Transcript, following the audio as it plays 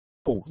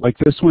Oh, like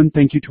this one,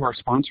 thank you to our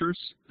sponsors.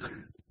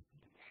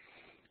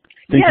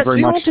 Thank you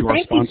very much to our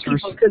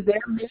sponsors. Because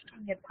they're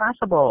making it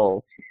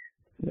possible.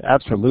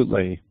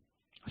 Absolutely.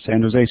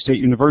 San Jose State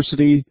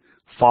University,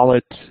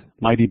 Follett,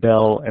 Mighty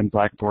Bell, and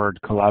Blackboard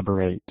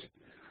collaborate.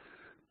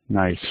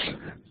 Nice.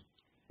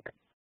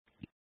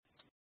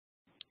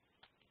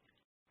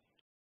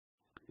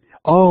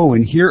 Oh,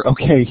 and here,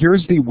 okay,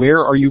 here's the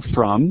where are you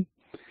from?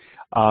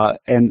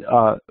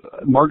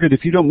 Margaret,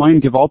 if you don't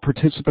mind, give all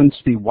participants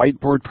the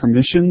whiteboard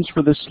permissions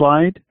for this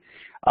slide.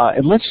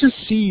 And let's just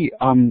see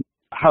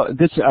how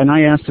this, and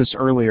I asked this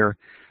earlier.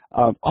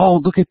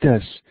 Oh, look at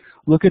this.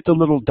 Look at the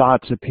little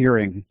dots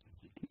appearing.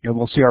 And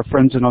we'll see our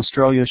friends in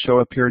Australia show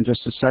up here in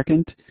just a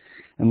second.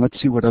 And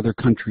let's see what other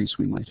countries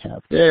we might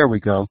have. There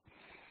we go.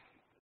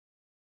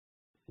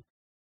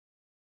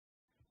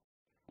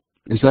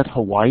 Is that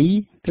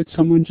Hawaii that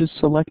someone just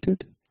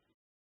selected?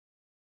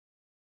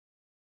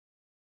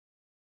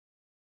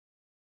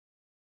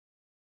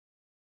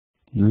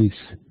 Nice.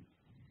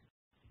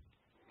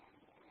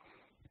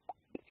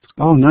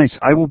 Oh, nice.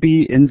 I will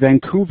be in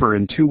Vancouver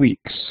in 2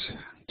 weeks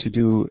to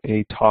do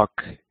a talk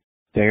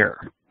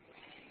there.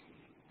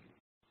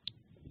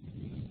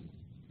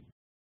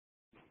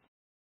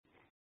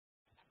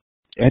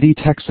 Eddie,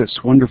 Texas,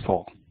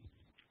 wonderful.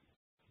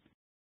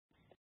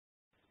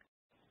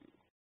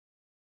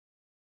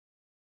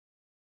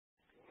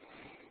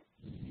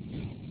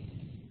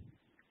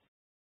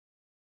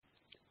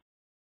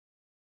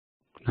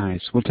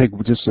 Nice. We'll take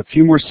just a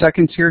few more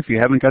seconds here. If you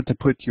haven't got to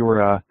put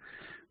your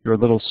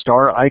little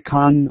star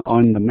icon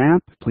on the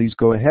map, please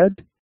go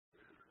ahead.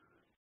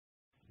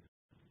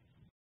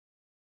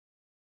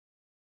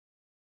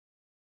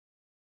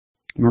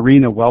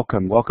 Marina,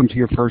 welcome. Welcome to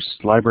your first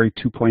Library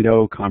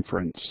 2.0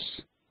 conference.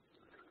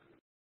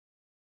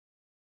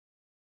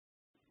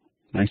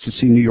 Nice to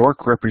see New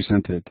York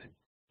represented.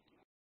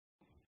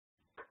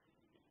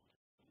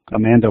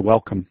 Amanda,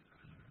 welcome.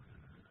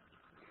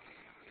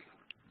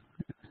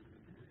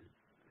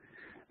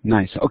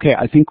 Nice. Okay,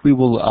 I think we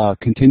will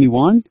continue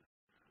on.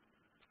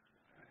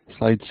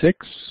 Slide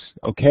 6.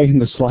 Okay,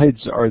 and the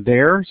slides are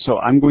there, so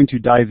I'm going to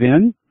dive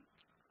in.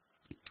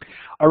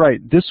 All right,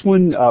 this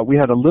one, we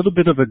had a little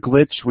bit of a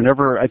glitch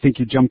whenever I think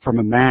you jump from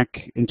a Mac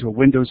into a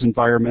Windows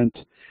environment.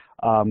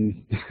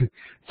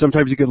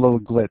 Sometimes you get a little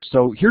glitch.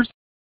 So here's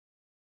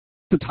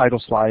the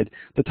title slide.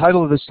 The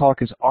title of this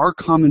talk is Our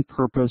Common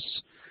Purpose,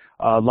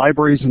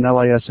 Libraries and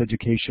LIS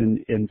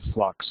Education in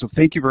Flux. So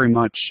thank you very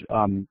much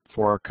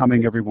for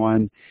coming,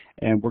 everyone.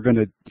 And we're going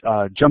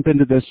to jump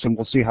into this, and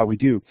we'll see how we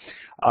do.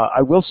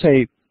 I will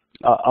say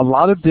a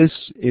lot of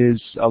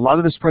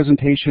this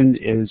presentation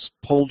is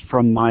pulled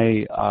from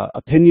my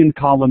opinion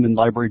column in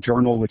Library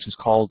Journal, which is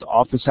called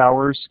Office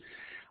Hours.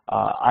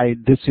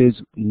 This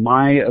is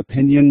my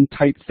opinion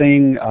type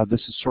thing.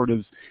 This is sort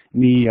of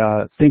me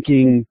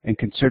thinking and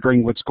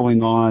considering what's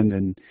going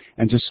on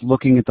and just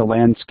looking at the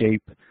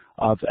landscape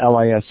of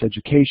LIS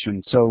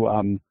education.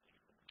 So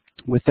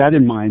with that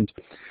in mind,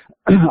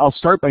 I'll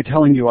start by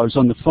telling you I was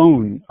on the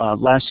phone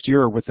last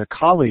year with a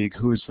colleague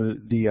who is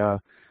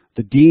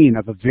the dean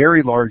of a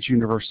very large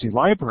university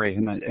library.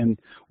 And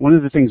one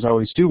of the things I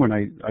always do when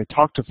I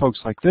talk to folks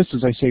like this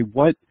is I say,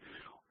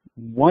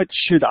 what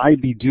should I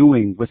be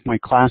doing with my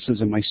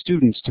classes and my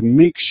students to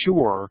make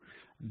sure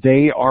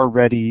they are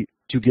ready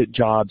to get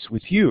jobs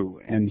with you?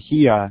 And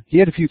he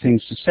had a few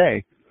things to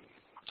say.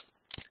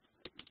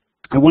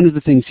 And one of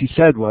the things he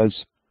said was,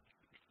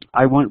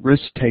 I want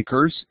risk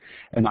takers,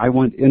 and I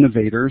want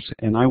innovators,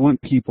 and I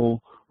want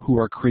people who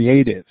are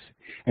creative.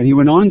 And he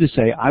went on to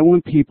say, I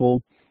want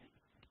people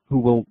who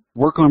will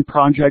work on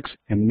projects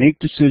and make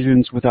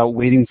decisions without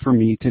waiting for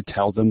me to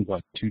tell them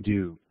what to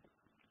do.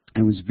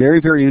 And it was very,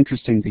 very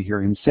interesting to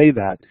hear him say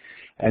that,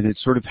 and it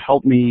sort of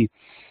helped me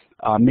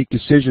make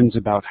decisions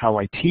about how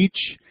I teach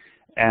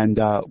and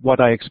what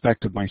I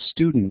expect of my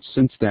students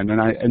since then.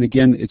 And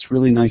again, it's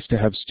really nice to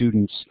have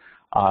students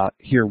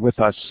here with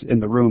us in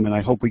the room, and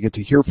I hope we get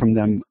to hear from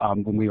them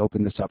when we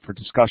open this up for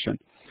discussion.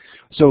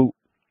 So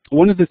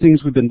one of the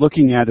things we've been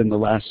looking at in the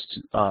last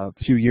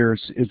few years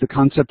is the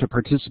concept of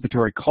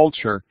participatory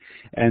culture,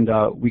 and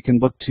we can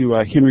look to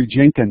Henry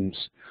Jenkins,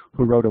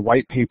 who wrote a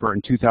white paper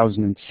in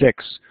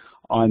 2006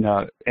 on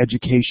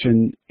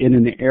education in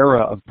an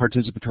era of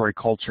participatory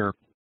culture.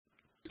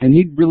 And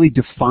he really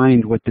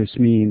defined what this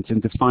means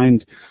and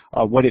defined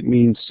what it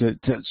means to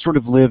sort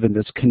of live in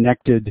this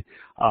connected,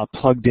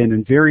 plugged in,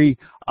 and very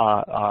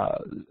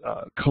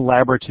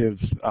collaborative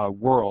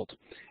world.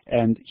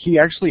 And he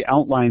actually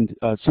outlined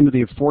some of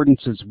the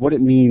affordances, what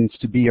it means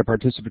to be a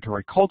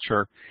participatory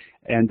culture.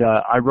 And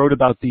I wrote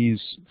about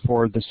these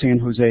for the San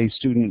Jose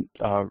Student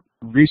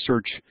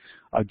Research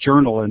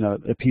Journal in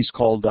a piece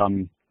called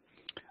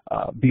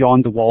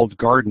Beyond the Walled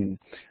Garden.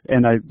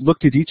 And I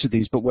looked at each of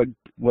these, but what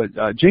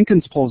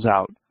Jenkins pulls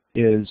out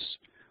is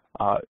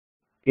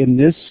in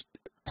this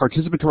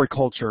participatory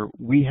culture,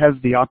 we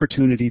have the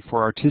opportunity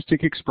for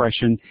artistic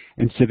expression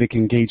and civic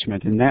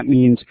engagement. And that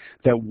means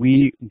that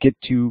we get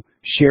to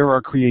share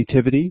our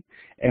creativity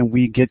and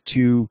we get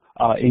to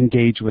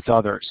engage with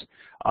others.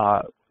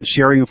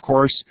 sharing, of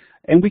course,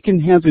 and we can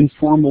have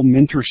informal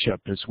mentorship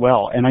as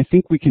well. And I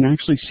think we can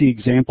actually see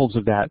examples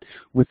of that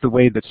with the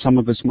way that some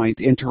of us might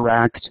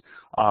interact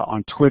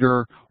on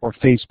Twitter or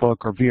Facebook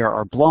or via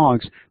our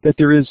blogs, that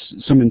there is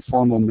some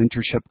informal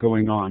mentorship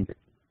going on.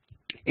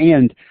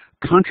 And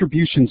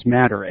contributions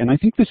matter, and I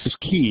think this is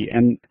key.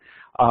 And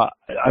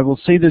I will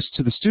say this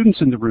to the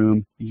students in the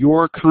room: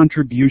 your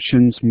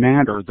contributions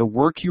matter. The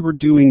work you are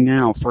doing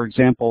now, for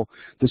example,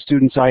 the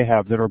students I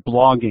have that are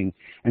blogging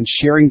and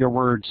sharing their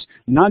words,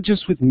 not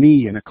just with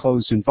me in a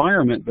closed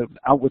environment, but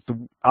out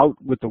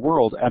with the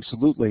world,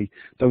 absolutely,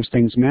 those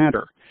things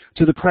matter.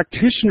 To the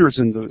practitioners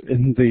in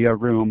the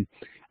room,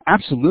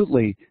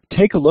 absolutely,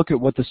 take a look at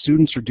what the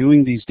students are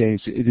doing these days.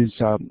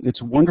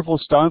 It's wonderful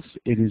stuff.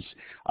 It is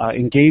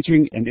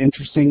engaging and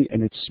interesting,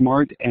 and it's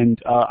smart,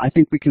 and I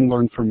think we can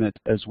learn from it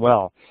as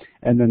well.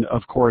 And then,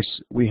 of course,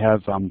 we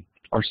have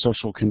our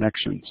social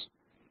connections.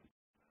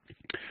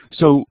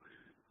 So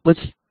let's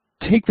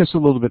take this a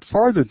little bit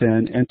farther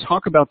then and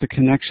talk about the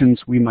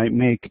connections we might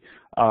make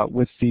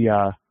with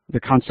the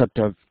concept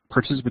of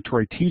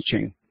participatory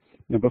teaching.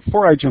 Now,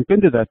 before I jump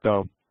into that,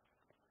 though,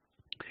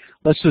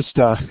 let's just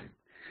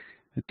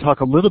talk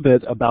a little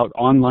bit about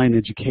online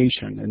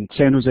education. And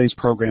San Jose's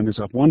program is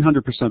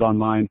 100%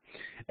 online,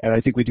 and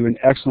I think we do an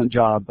excellent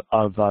job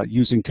of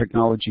using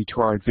technology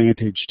to our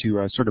advantage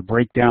to sort of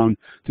break down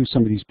through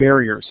some of these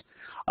barriers.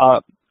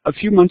 A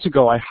few months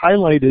ago, I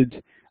highlighted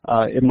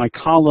in my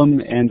column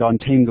and on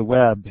Tame the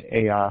Web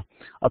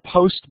a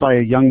post by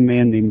a young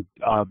man named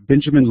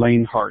Benjamin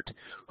Lanehart,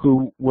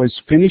 who was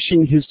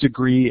finishing his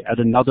degree at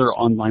another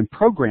online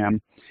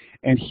program,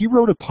 and he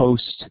wrote a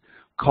post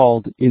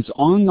called "Is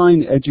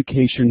Online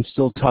Education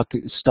Still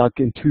Stuck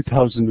in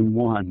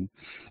 2001?"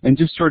 and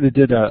just sort of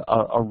did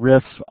a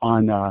riff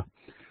on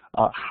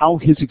how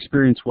his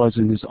experience was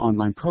in his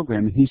online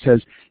program. And he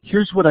says,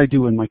 here's what I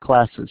do in my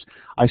classes.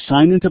 I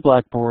sign into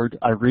Blackboard,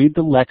 I read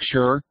the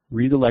lecture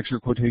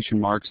quotation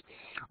marks,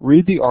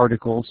 read the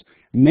articles,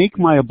 make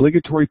my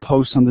obligatory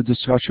posts on the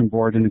discussion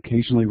board, and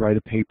occasionally write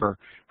a paper.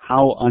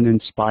 How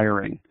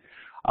uninspiring.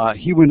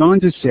 He went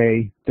on to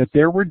say that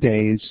there were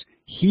days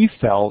he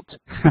felt,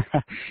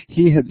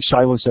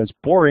 Shiloh says,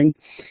 boring,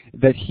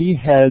 that he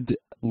had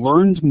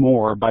learned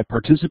more by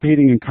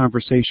participating in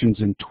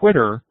conversations in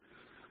Twitter,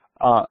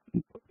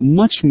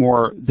 much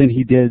more than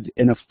he did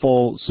in a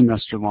full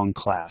semester-long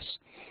class.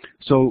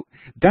 So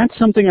that's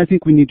something I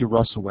think we need to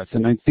wrestle with,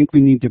 and I think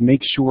we need to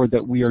make sure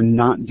that we are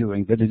not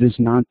doing, that it is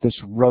not this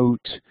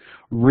rote,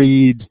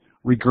 read,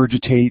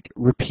 regurgitate,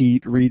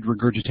 repeat, read,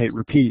 regurgitate,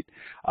 repeat,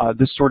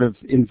 this sort of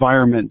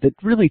environment that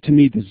really, to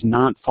me, does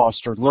not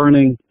foster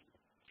learning,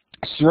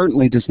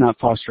 certainly does not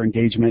foster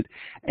engagement,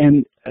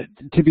 and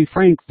to be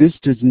frank, this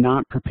does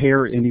not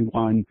prepare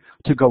anyone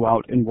to go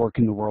out and work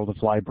in the world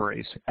of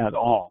libraries at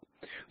all.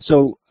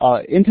 So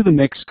into the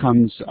mix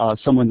comes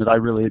someone that I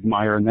really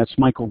admire, and that's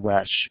Michael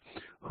Wesch,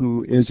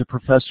 who is a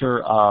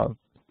professor,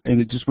 and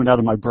it just went out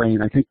of my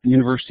brain, I think the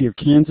University of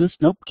Kansas,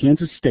 nope,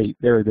 Kansas State,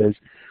 there it is.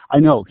 I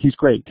know, he's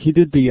great. He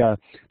did the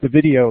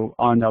video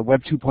on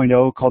Web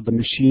 2.0 called "The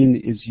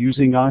Machine is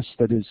Using Us"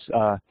 that is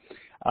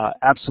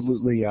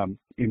absolutely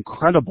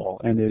incredible,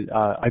 and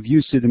I've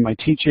used it in my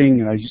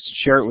teaching, and I used to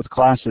share it with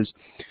classes.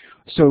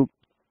 So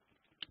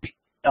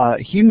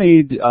he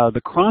made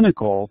the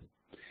Chronicle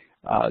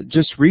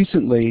just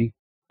recently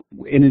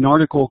in an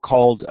article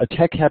called "A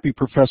Tech-Happy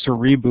Professor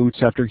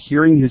Reboots After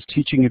Hearing His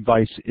Teaching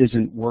Advice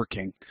Isn't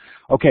Working."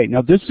 Okay,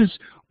 now this is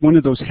one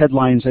of those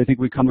headlines I think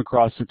we come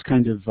across that's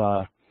kind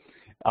of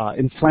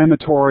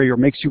inflammatory or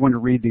makes you want to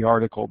read the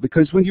article,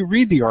 because when you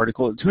read the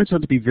article, it turns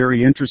out to be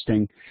very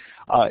interesting.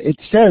 It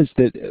says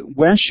that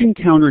Wesch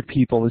encountered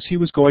people as he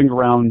was going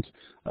around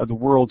the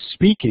world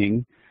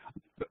speaking,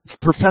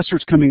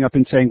 professors coming up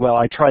and saying, well,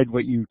 I tried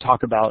what you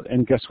talk about,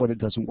 and guess what, it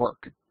doesn't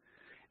work.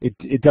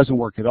 It doesn't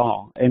work at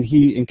all. And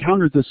he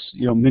encountered this,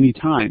 many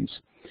times.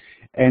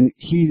 And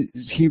he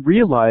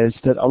realized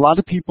that a lot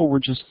of people were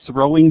just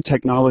throwing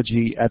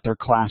technology at their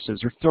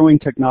classes or throwing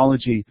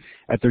technology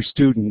at their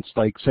students,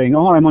 like saying,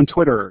 oh, I'm on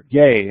Twitter,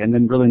 yay, and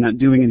then really not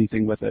doing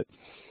anything with it.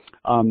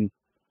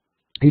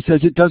 He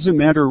says it doesn't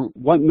matter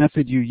what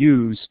method you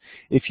use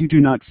if you do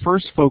not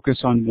first focus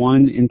on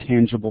one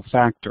intangible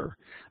factor,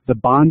 the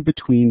bond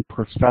between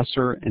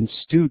professor and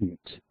student.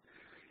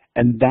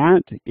 And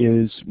that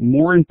is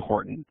more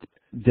important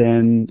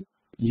than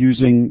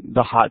using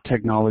the hot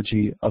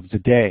technology of the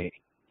day.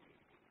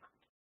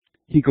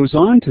 He goes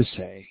on to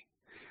say,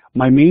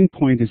 my main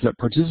point is that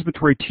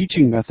participatory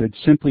teaching methods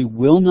simply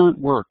will not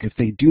work if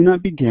they do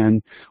not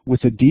begin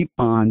with a deep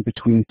bond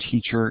between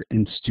teacher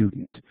and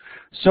student.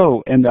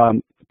 So, and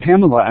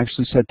Pamela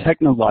actually said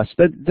technolust.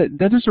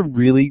 That is a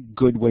really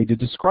good way to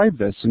describe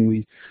this,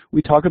 and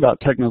we talk about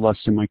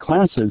technolust in my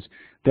classes,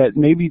 that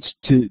maybe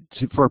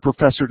for a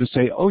professor to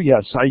say, oh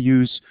yes, I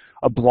use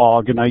a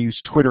blog and I use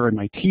Twitter in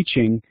my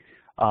teaching,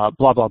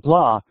 blah, blah,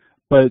 blah,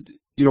 but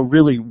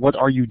really, what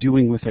are you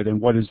doing with it, and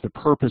what is the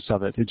purpose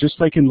of it? It's just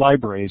like in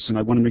libraries, and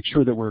I want to make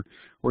sure that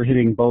we're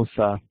hitting both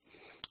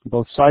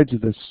both sides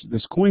of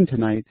this coin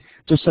tonight.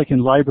 Just like in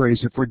libraries,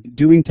 if we're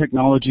doing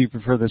technology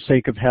for the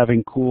sake of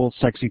having cool,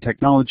 sexy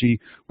technology,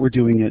 we're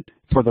doing it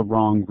for the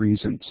wrong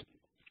reasons.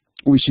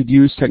 We should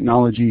use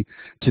technology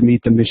to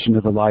meet the mission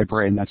of the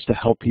library, and that's to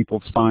help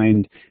people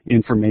find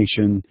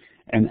information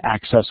and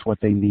access what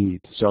they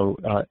need. So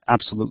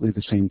absolutely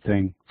the same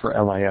thing for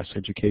LIS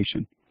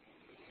education.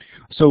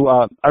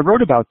 So I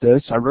wrote about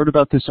this. I wrote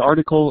about this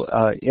article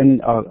in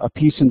a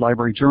piece in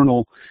Library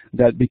Journal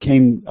that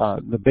became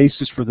the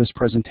basis for this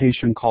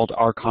presentation called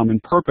Our Common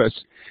Purpose.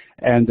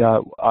 And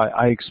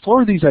I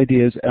explore these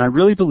ideas, and I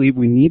really believe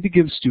we need to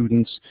give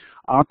students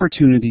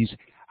opportunities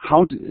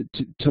how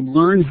to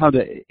learn how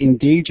to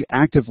engage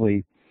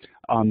actively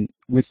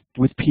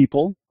with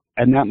people,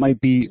 and that might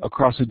be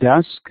across a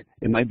desk,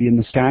 it might be in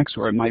the stacks,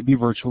 or it might be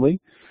virtually.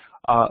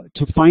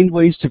 To find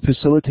ways to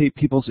facilitate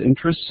people's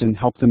interests and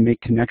help them make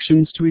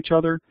connections to each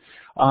other,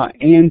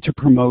 and to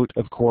promote,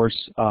 of course,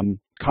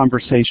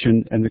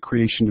 conversation and the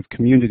creation of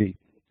community.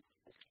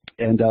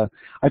 And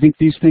I think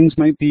these things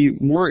might be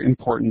more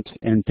important,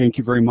 and thank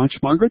you very much,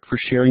 Margaret, for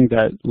sharing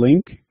that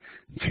link.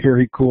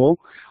 Very cool.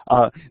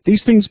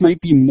 These things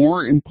might be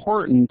more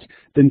important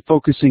than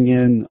focusing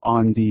in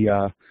on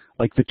the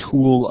like the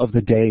tool of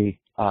the day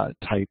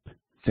type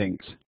things.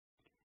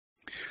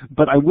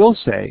 But I will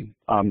say,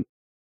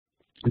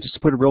 just to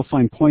put a real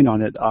fine point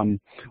on it,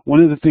 one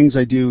of the things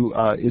I do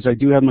is I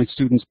do have my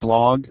students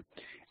blog,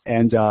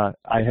 and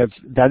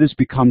that has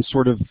become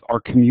sort of our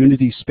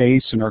community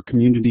space and our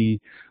community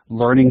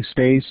learning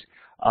space,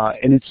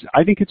 and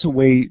I think it's a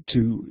way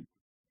to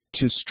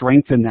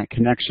strengthen that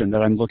connection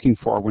that I'm looking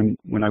for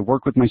when I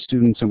work with my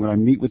students and when I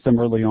meet with them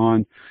early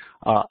on.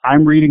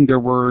 I'm reading their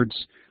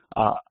words,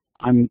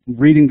 I'm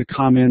reading the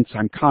comments,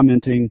 I'm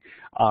commenting,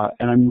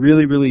 and I'm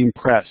really, really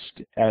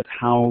impressed at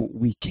how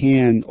we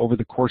can, over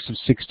the course of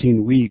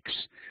 16 weeks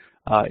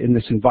in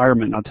this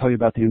environment, and I'll tell you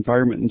about the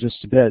environment in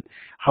just a bit,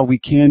 how we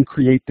can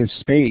create this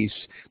space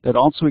that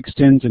also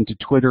extends into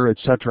Twitter,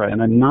 etc.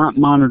 And I'm not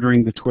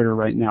monitoring the Twitter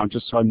right now,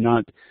 just so I'm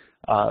not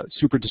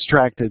super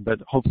distracted, but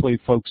hopefully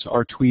folks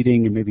are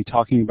tweeting and maybe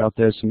talking about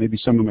this, and maybe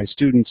some of my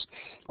students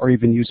are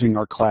even using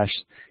our class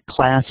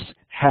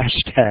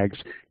hashtags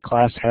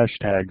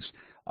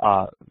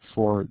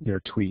for their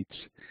tweets.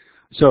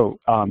 So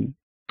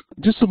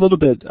just a little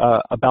bit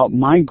about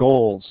my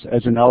goals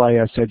as an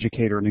LIS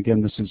educator, and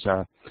again, this is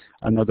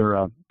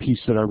another piece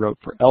that I wrote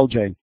for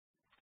LJ.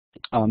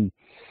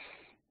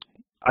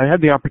 I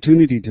had the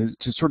opportunity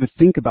to sort of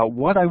think about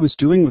what I was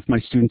doing with my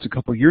students a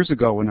couple years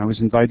ago when I was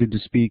invited to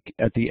speak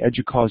at the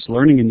EDUCAUSE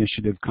Learning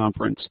Initiative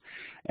conference.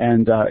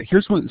 And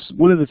here's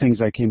one of the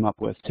things I came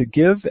up with: to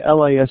give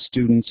LIS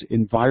students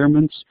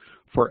environments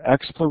for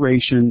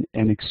exploration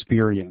and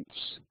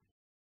experience.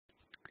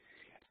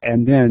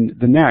 And then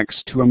the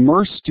next, to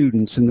immerse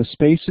students in the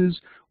spaces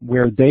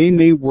where they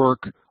may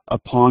work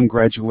upon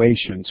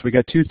graduation. So we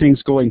got two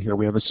things going here.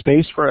 We have a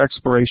space for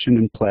exploration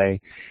and play,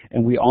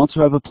 and we also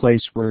have a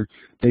place where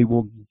they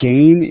will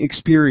gain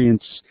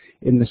experience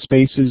in the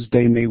spaces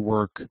they may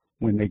work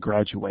when they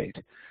graduate.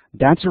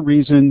 That's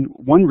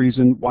one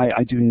reason why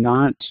I do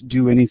not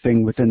do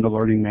anything within the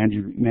learning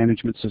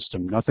management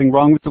system. Nothing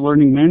wrong with the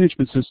learning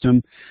management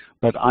system,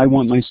 but I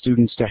want my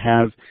students to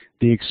have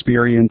the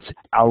experience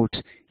out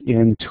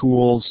in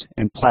tools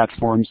and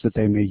platforms that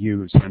they may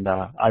use. And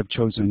I've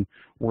chosen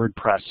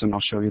WordPress, and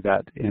I'll show you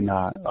that in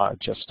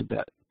just a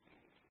bit.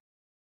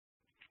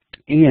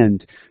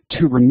 And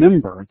to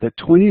remember that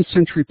 20th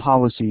century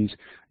policies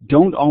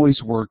don't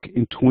always work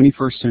in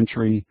 21st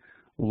century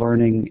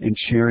learning and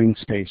sharing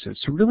spaces.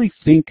 So really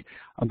think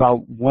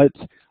about what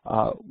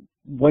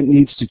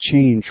needs to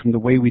change from the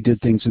way we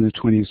did things in the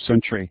 20th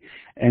century.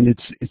 And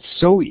it's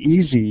so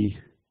easy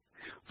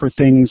for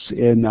things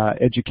in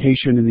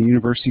education in the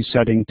university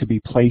setting to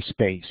be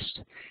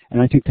place-based. And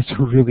I think that's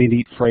a really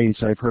neat phrase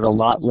I've heard a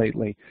lot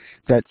lately,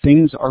 that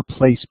things are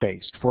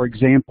place-based. For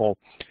example,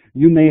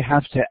 you may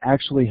have to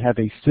actually have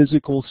a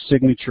physical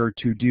signature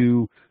to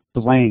do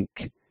blank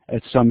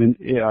at some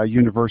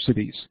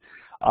universities.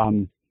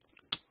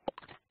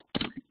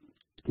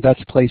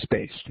 That's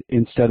place-based,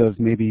 instead of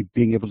maybe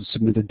being able to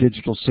submit a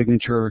digital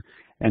signature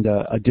and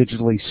a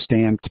digitally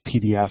stamped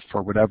PDF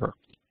or whatever.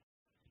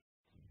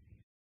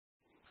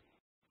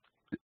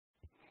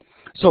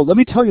 So let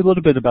me tell you a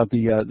little bit about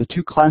the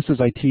two classes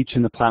I teach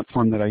and the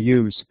platform that I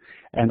use.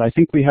 And I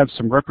think we have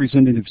some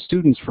representative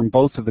students from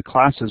both of the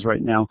classes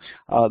right now.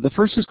 The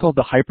first is called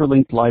the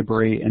Hyperlinked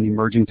Library and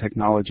Emerging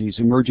Technologies,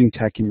 Emerging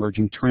Tech,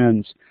 Emerging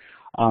Trends.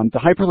 The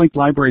Hyperlinked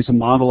Library is a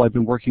model I've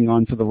been working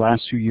on for the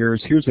last few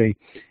years. Here's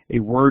a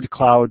word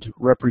cloud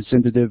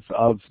representative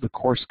of the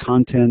course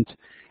content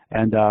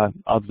and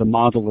of the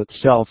model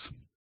itself.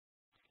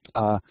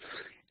 The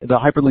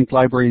Hyperlinked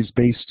Library is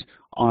based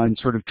on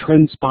sort of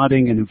trend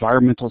spotting and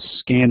environmental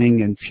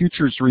scanning and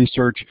futures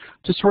research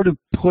to sort of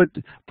put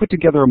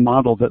together a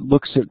model that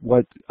looks at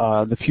what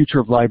the future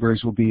of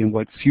libraries will be and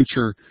what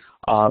future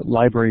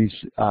libraries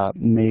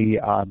may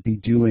be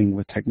doing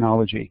with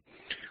technology.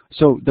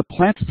 So the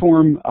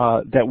platform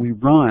that we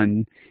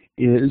run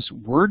is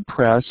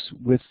WordPress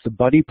with the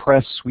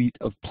BuddyPress suite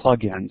of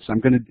plugins. I'm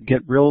going to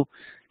get real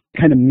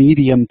kind of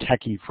medium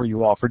techie for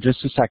you all for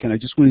just a second. I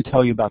just want to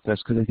tell you about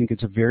this because I think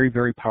it's a very,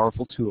 very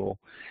powerful tool.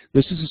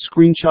 This is a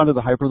screenshot of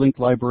the Hyperlink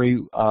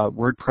Library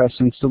WordPress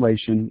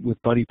installation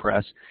with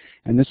BuddyPress,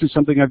 and this is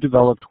something I've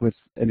developed with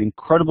an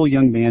incredible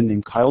young man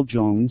named Kyle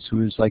Jones,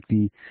 who is like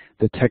the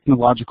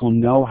technological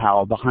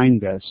know-how behind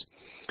this.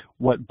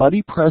 What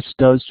BuddyPress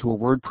does to a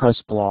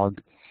WordPress blog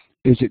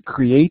is it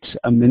creates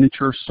a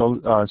miniature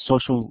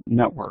social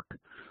network.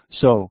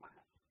 So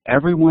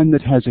everyone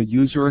that has a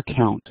user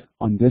account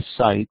on this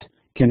site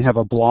can have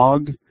a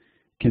blog,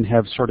 can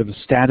have sort of a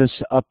status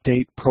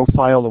update,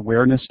 profile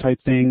awareness type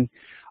thing,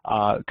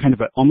 kind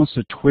of almost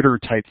a Twitter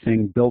type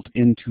thing built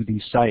into the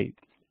site.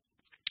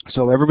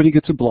 So everybody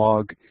gets a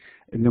blog,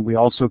 and then we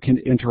also can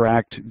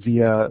interact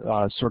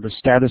via sort of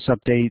status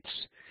updates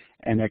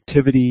and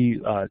activity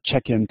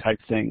check-in type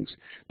things.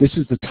 This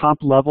is the top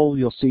level.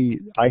 You'll see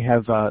I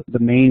have the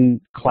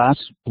main class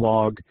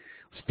blog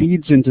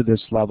feeds into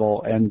this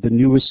level, and the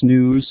newest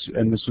news,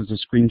 and this was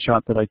a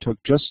screenshot that I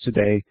took just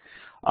today,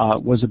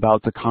 was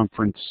about the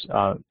conference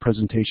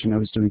presentation I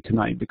was doing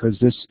tonight, because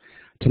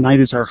tonight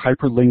is our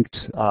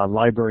hyperlinked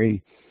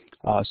library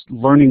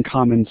Learning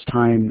Commons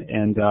time,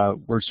 and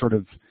we're sort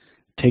of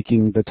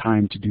taking the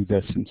time to do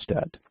this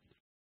instead.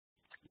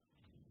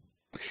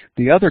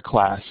 The other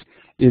class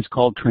is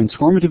called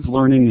Transformative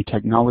Learning and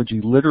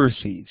Technology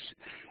Literacies.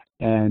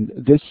 And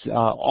this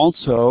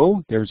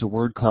also, there's a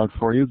word cloud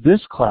for you.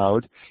 This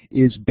cloud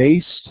is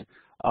based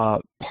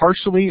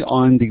partially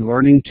on the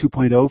Learning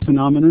 2.0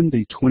 phenomenon,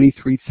 the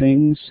 23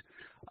 Things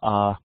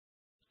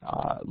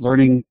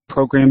learning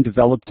program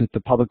developed at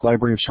the Public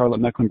Library of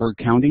Charlotte-Mecklenburg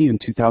County in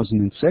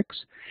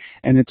 2006.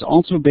 And it's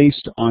also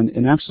based on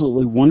an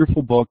absolutely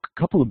wonderful book, a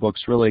couple of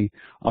books really,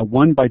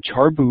 one by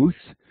Char Booth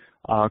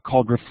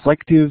called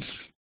Effective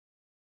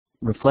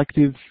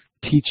Learning,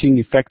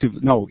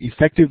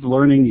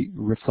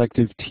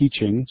 Reflective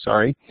Teaching,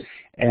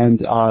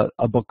 and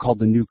a book called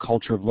The New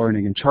Culture of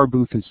Learning. And Char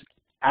Booth is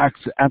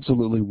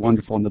absolutely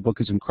wonderful, and the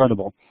book is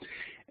incredible.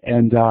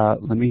 And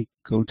let me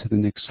go to the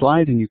next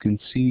slide, and you can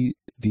see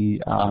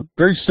the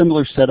very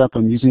similar setup.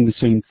 I'm using the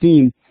same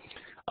theme.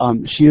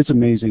 She is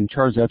amazing.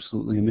 Char is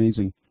absolutely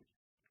amazing.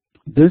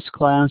 This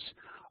class,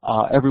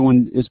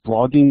 everyone is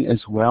blogging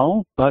as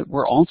well, but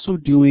we're also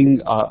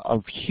doing a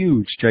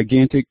huge,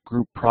 gigantic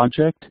group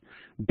project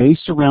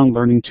based around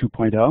Learning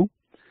 2.0.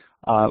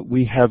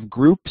 We have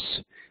groups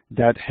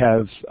that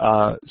have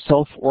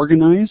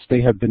self-organized.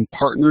 They have been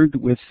partnered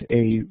with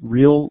a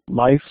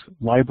real-life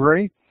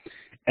library.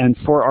 And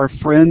for our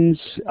friends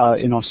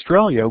in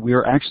Australia, we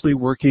are actually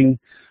working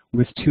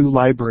with 2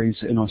 libraries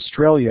in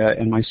Australia,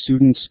 and my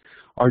students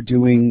are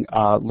doing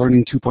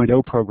Learning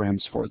 2.0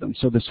 programs for them.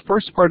 So this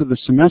first part of the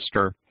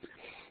semester,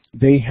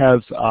 they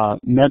have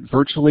met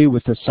virtually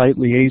with a site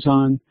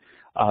liaison.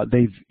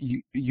 They've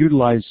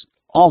utilized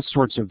all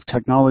sorts of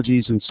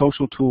technologies and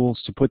social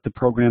tools to put the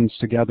programs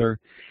together.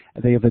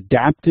 They have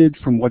adapted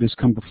from what has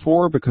come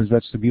before, because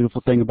that's the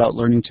beautiful thing about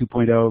Learning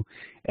 2.0,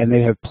 and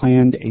they have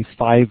planned a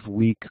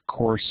 5-week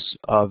course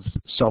of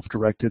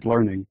self-directed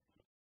learning.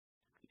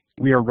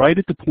 We are right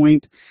at the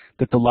point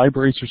that the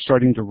libraries are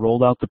starting to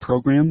roll out the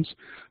programs.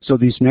 So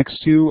these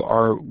next 2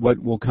 are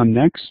what will come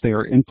next. They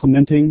are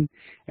implementing,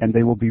 and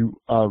they will be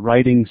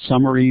writing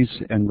summaries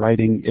and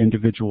writing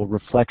individual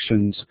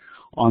reflections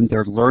on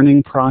their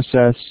learning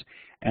process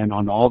and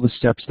on all the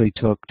steps they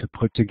took to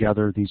put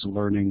together these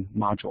learning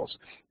modules.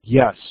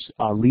 Yes,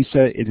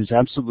 Lisa, it is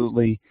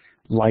absolutely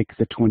like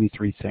the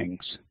 23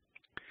 Things.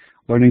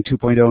 Learning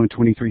 2.0 and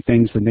 23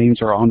 Things, the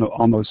names are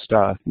almost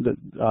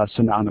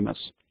synonymous.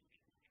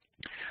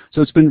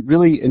 So it's been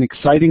really an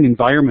exciting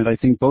environment, I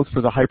think, both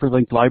for the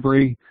Hyperlinked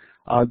Library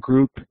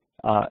group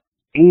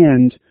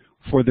and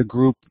for the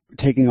group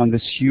taking on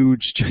this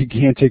huge,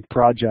 gigantic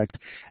project.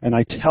 And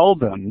I tell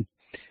them,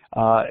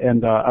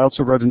 and I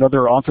also wrote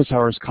another office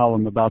hours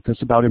column about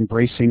this, about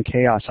embracing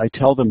chaos. I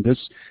tell them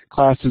this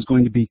class is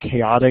going to be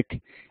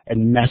chaotic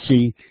and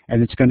messy,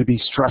 and it's going to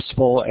be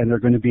stressful, and they're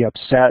going to be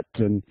upset,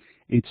 and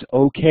it's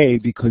okay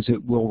because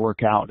it will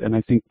work out. And I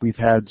think we've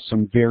had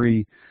some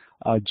very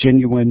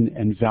genuine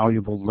and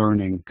valuable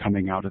learning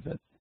coming out of it.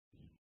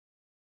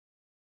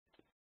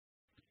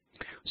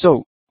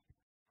 So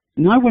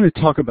now I want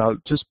to talk about,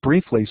 just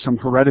briefly, some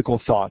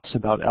heretical thoughts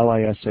about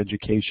LIS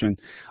education,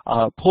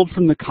 pulled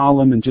from the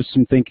column and just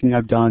some thinking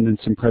I've done and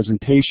some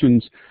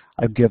presentations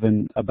I've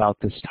given about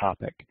this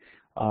topic.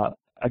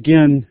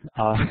 Again,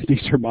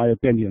 these are my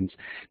opinions.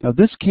 Now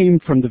this came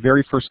from the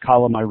very first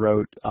column I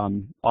wrote,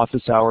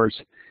 Office Hours,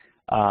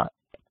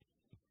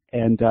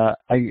 and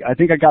I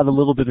think I got a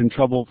little bit in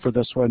trouble for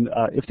this one.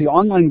 If the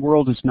online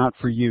world is not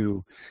for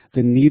you,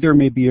 then neither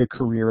may be a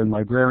career in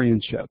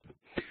librarianship.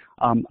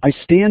 I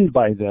stand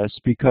by this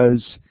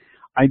because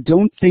I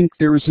don't think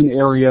there is an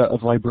area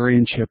of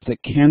librarianship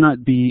that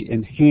cannot be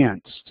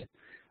enhanced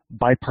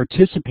by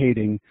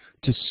participating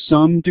to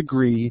some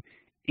degree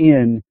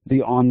in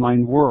the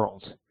online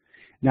world.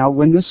 Now,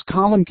 when this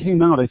column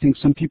came out, I think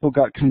some people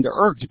got kind of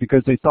irked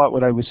because they thought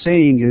what I was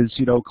saying is,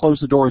 close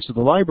the doors to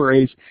the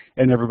libraries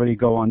and everybody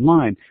go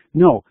online.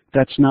 No,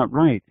 that's not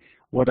right.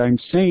 What I'm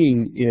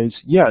saying is,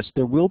 yes,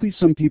 there will be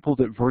some people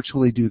that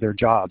virtually do their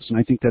jobs, and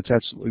I think that's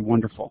absolutely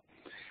wonderful.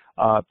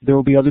 There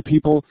will be other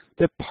people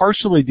that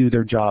partially do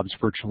their jobs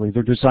virtually.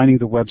 They're designing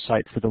the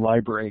website for the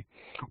library,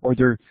 or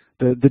they're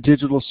the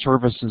digital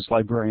services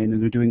librarian,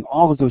 and they're doing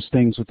all of those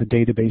things with the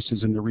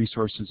databases and the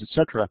resources,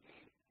 etc.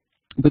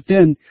 But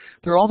then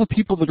there are all the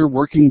people that are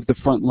working the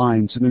front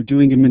lines, and they're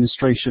doing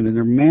administration, and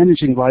they're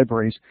managing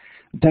libraries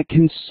that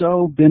can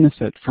so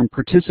benefit from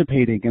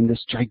participating in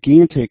this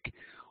gigantic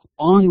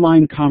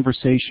online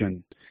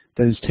conversation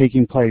that is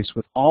taking place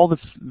with all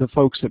the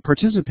folks that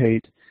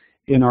participate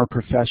in our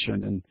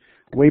profession. And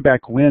way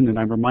back when, and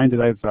I'm reminded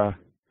I have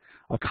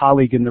a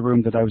colleague in the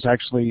room that I was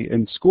actually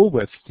in school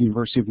with, the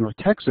University of North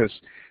Texas.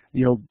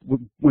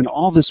 When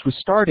all this was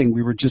starting,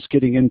 we were just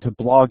getting into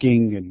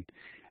blogging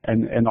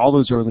and all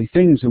those early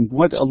things, and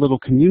what a little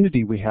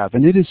community we have.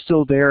 And it is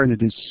still there, and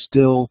it is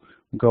still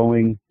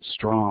going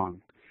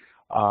strong.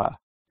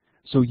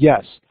 So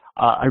yes,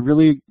 I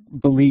really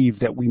believe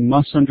that we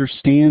must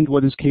understand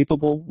what is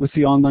capable with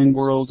the online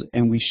world,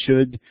 and we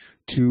should,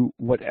 to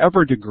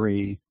whatever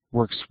degree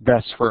works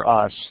best for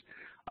us,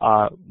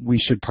 we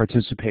should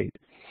participate.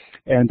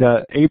 And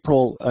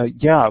April,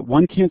 yeah,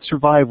 one can't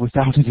survive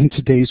without it in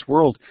today's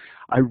world.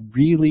 I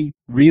really,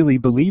 really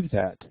believe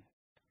that.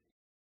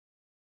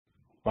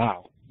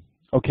 Wow.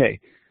 Okay.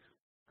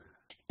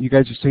 You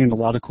guys are saying a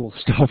lot of cool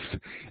stuff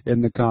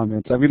in the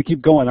comments. I'm going to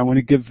keep going. I want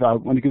to give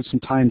some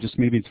time, just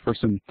maybe for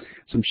some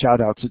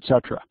shout outs,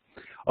 etc.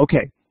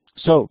 Okay.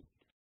 So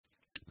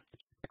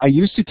I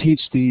used to teach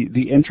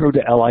the intro to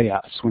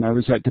LIS when I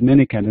was at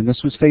Dominican, and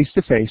this was face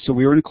to face. So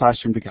we were in a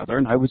classroom together,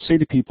 and I would say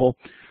to people,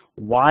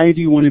 "Why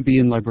do you want to be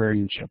in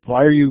librarianship?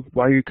 Why are you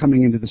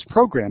coming into this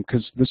program?"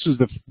 Because this was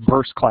the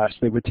first class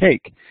they would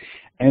take,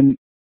 and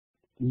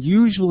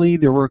usually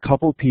there were a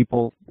couple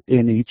people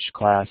in each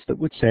class that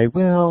would say,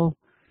 "Well,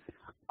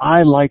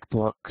 I like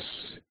books.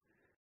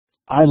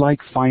 I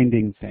like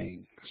finding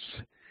things."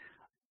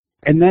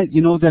 And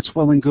that, that's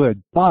well and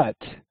good, but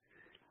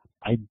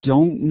I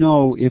don't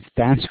know if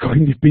that's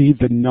going to be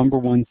the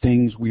 #1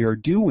 things we are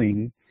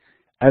doing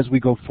as we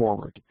go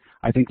forward.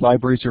 I think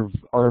libraries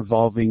are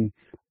evolving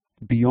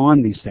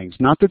beyond these things.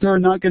 Not that there are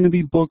not going to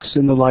be books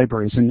in the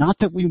libraries, and not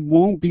that we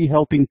won't be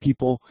helping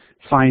people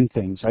find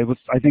things. I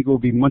think it will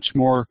be much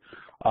more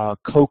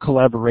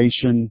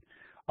co-collaboration,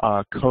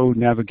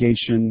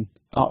 co-navigation.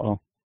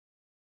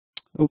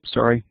 Oops,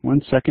 sorry.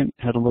 1 second.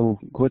 Had a little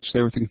glitch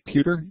there with the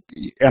computer.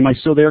 Am I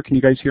still there? Can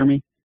you guys hear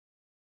me?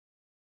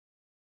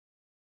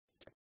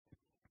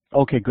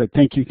 Okay, good.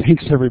 Thank you.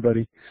 Thanks,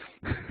 everybody.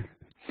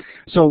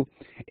 So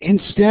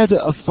instead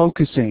of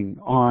focusing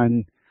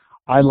on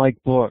I like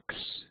books,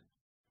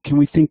 can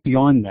we think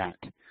beyond that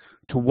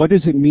to what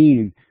does it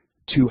mean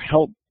to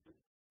help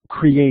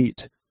create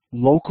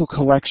local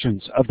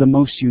collections of the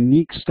most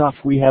unique stuff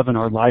we have in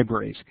our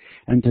libraries,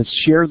 and to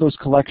share those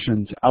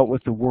collections out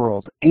with the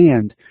world,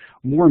 and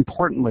more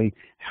importantly,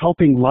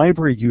 helping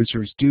library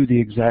users do the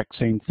exact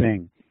same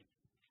thing.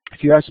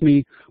 If you ask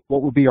me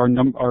what will be our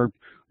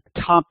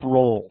top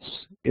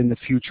roles in the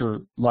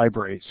future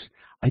libraries,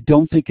 I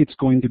don't think it's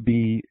going to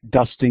be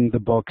dusting the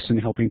books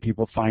and helping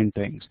people find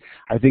things.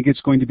 I think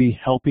it's going to be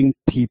helping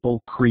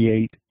people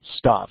create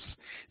stuff.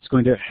 It's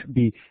going to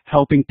be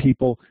helping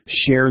people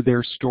share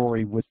their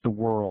story with the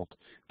world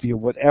via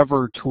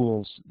whatever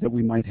tools that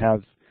we might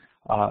have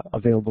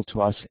available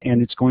to us.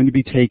 And it's going to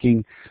be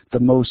taking the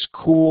most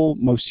cool,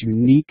 most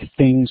unique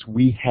things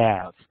we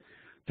have.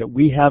 That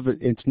we have,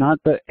 it's not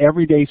the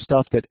everyday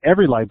stuff that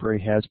every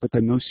library has, but the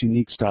most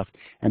unique stuff,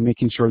 and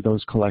making sure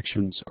those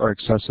collections are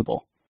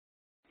accessible.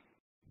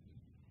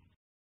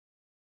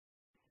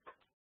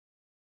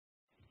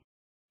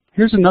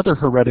 Here's another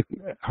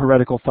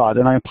heretical thought,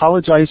 and I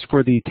apologize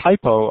for the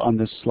typo on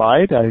this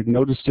slide. I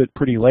noticed it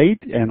pretty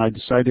late, and I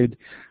decided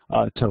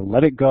to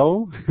let it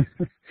go.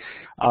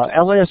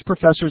 LIS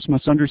professors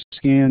must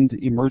understand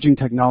emerging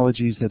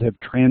technologies that have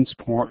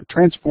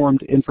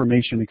transformed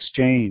information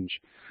exchange.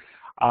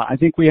 I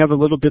think we have a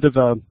little bit of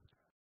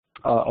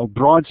a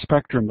broad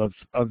spectrum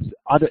of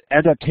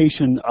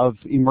adaptation of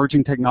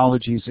emerging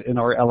technologies in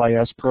our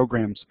LIS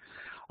programs.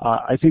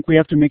 I think we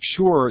have to make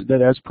sure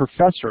that as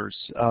professors,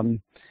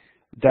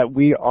 that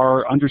we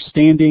are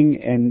understanding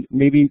and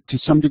maybe to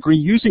some degree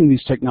using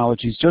these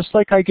technologies, just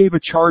like I gave a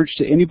charge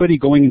to anybody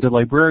going into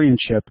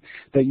librarianship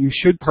that you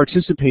should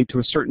participate to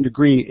a certain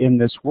degree in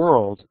this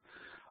world.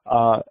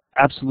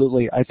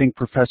 Absolutely, I think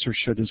professors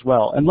should as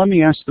well. And let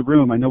me ask the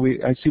room,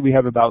 I see we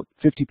have about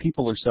 50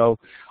 people or so.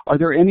 Are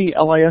there any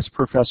LIS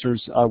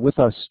professors with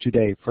us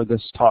today for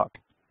this talk?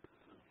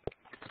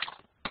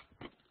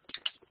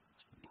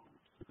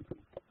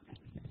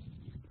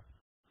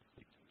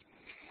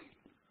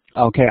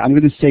 Okay, I'm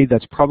going to say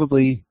that's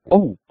probably,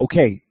 oh,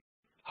 okay.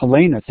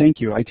 Helena, thank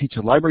you. I teach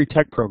a library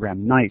tech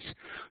program. Nice.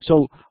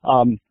 So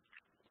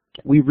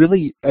we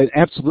really,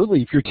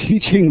 absolutely, if you're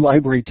teaching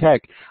library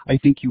tech, I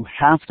think you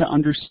have to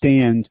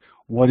understand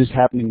what is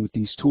happening with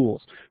these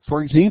tools.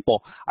 For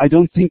example, I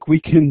don't think we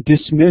can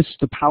dismiss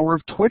the power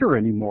of Twitter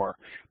anymore,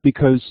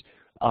 because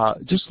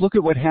just look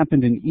at what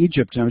happened in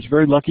Egypt. And I was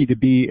very lucky to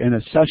be in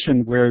a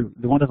session where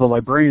one of the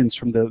librarians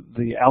from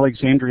the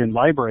Alexandrian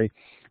Library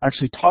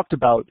actually talked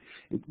about,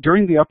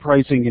 during the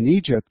uprising in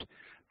Egypt,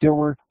 there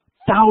were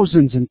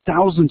thousands and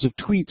thousands of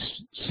tweets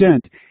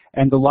sent,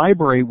 and the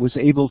library was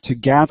able to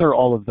gather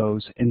all of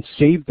those and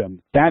save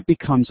them. That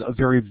becomes a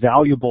very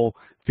valuable,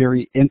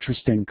 very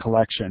interesting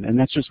collection. And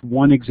that's just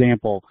one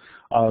example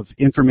of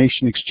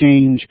information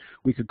exchange.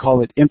 We could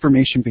call it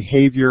information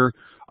behavior,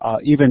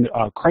 even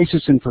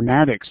crisis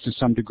informatics to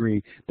some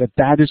degree,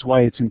 that is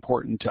why it's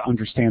important to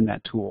understand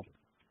that tool.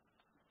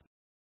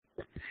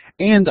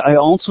 And I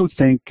also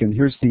think, and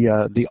here's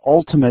the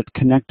ultimate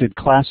connected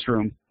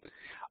classroom,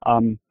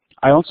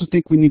 I also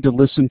think we need to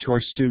listen to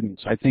our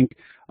students. I think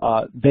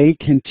they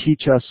can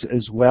teach us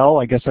as well.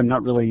 I guess I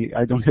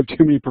don't have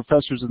too many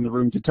professors in the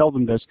room to tell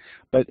them this,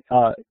 but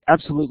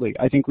absolutely,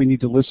 I think we need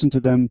to listen to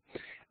them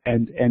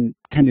and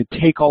kind of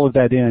take all of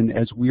that in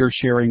as we are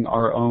sharing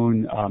our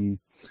own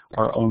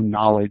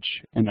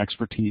knowledge and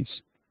expertise.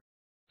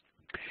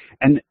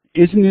 And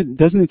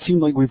doesn't it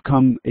seem like we've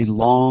come a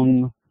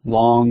long,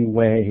 long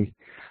way?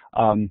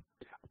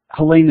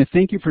 Helena,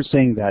 thank you for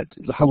saying that.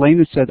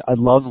 Helena said, I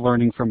love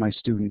learning from my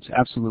students.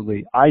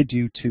 Absolutely, I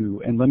do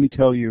too. And let me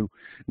tell you,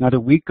 not a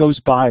week goes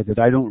by that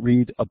I don't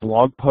read a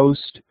blog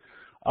post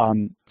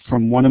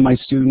from one of my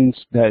students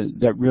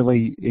that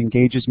really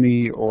engages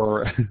me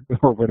or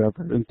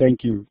whatever. And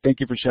thank you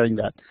for sharing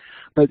that.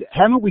 But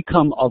haven't we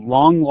come a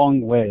long,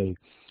 long way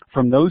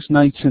from those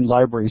nights in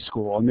library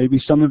school, and maybe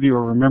some of you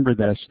will remember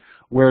this,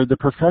 where the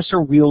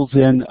professor wheels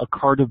in a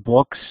cart of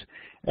books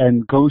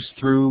and goes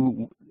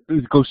through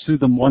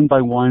them one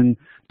by one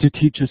to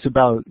teach us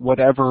about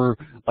whatever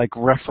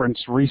reference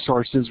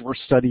resources we're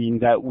studying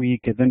that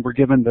week, and then we're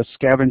given the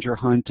scavenger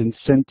hunt and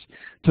sent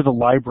to the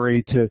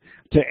library to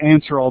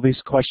answer all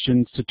these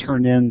questions to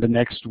turn in the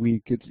next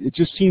week. It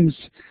just seems,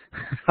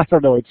 I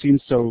don't know, it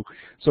seems so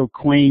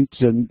quaint,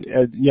 and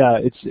yeah,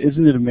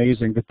 isn't it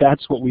amazing that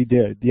that's what we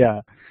did?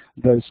 Yeah,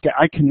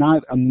 I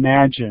cannot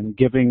imagine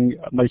giving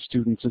my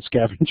students a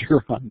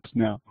scavenger hunt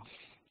now.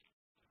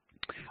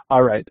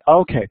 All right,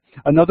 okay,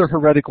 another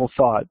heretical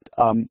thought.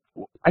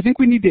 I think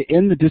we need to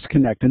end the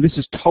disconnect, and this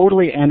is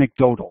totally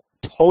anecdotal.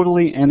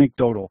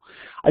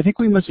 I think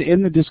we must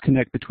end the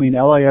disconnect between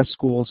LIS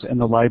schools and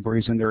the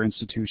libraries and their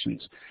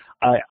institutions.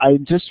 I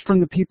just, from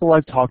the people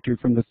I've talked to,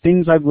 from the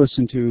things I've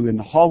listened to in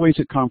the hallways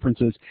at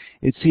conferences,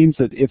 it seems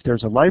that if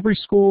there's a library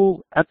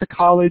school at the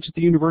college, at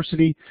the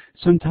university,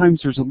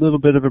 sometimes there's a little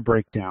bit of a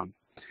breakdown.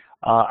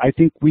 I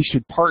think we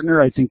should partner.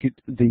 I think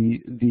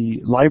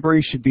the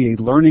library should be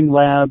a learning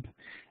lab,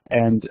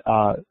 and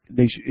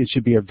it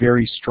should be a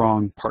very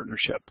strong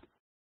partnership.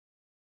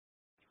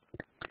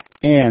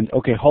 And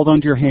okay, hold on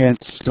to your hands.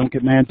 Don't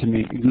get mad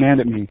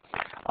at me.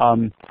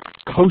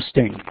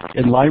 Coasting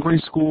in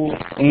library school,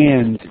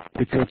 and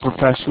if you're a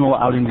professional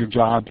out in your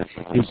job,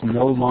 is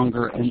no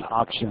longer an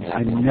option.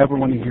 I never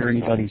want to hear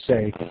anybody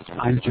say,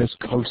 I'm just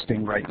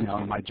coasting right now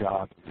in my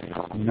job.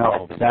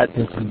 No, that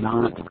does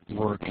not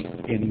work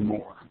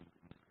anymore.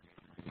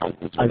 I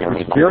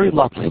was very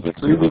lucky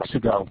 4 weeks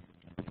ago,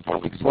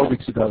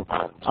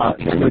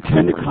 to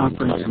attend a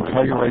conference in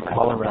Telluride,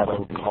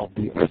 Colorado called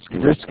the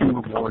Risk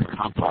and Reward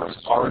Complex,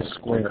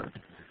 R-Squared.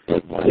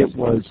 It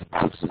was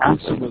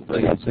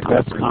absolutely the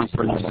best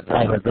conference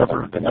I have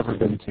ever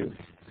been to.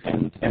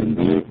 And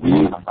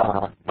we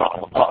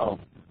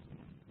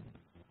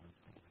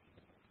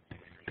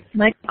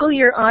Michael,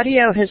 your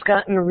audio has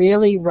gotten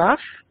really rough.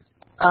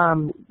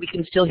 We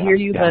can still hear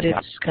you, but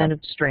it's kind of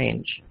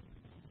strange.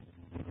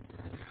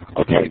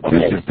 Okay,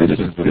 this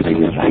is the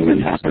thing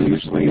that happens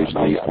usually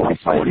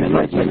 45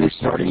 minutes later,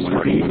 starting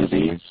one of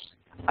these.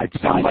 I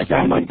sound like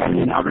I'm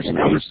in outer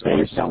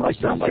space. Sound like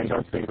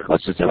our favorite.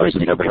 Let's just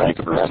take a break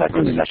for a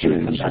second.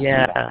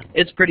 Yeah,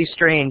 it's pretty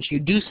strange. You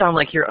do sound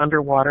like you're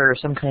underwater or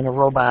some kind of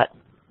robot.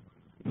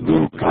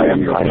 Luke, I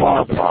am your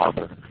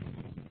father.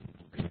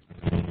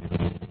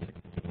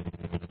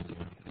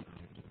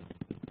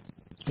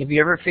 Have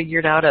you ever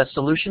figured out a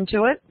solution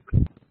to it?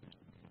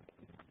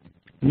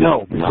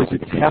 No, because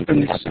it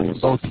happens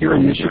both here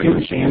in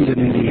Michigan and in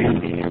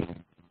Indiana.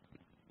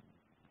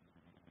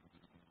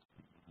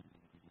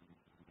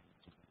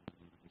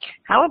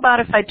 How about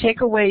if I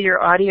take away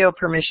your audio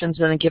permissions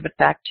and then give it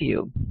back to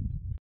you?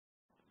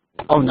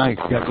 Oh, nice.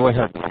 Yeah, go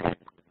ahead.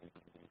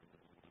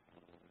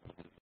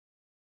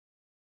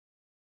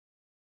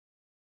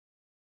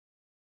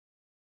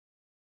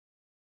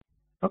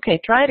 Okay,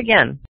 try it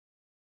again.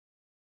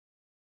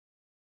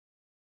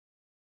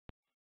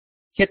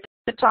 Hit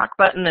the talk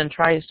button and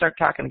try to start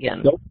talking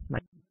again. Nope.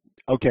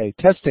 Okay,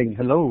 testing.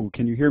 Hello,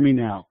 can you hear me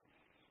now?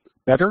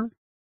 Better?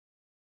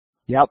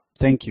 Yep,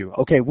 thank you.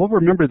 Okay, we'll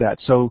remember that.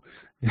 So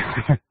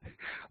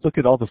look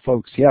at all the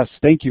folks. Yes,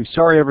 thank you.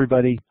 Sorry,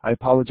 everybody. I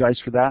apologize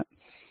for that.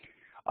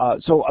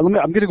 So I'm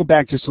going to go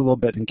back just a little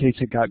bit in case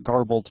it got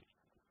garbled.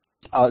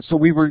 So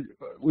we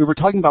were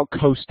talking about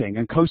coasting,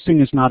 and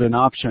coasting is not an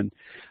option.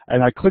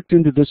 And I clicked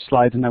into this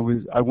slide, and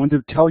I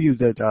wanted to tell you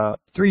that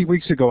 3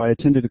 weeks ago I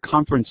attended a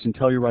conference in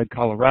Telluride,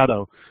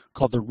 Colorado,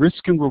 called the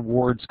Risk and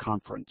Rewards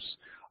Conference,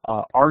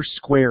 R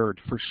squared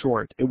for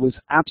short. It was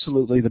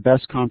absolutely the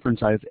best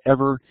conference I've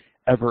ever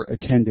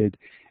attended.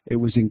 It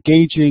was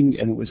engaging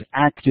and it was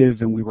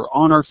active, and we were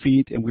on our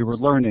feet and we were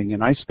learning.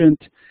 And I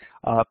spent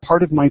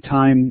part of my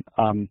time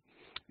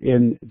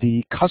in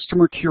the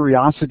customer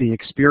curiosity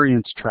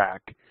experience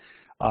track,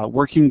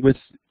 working with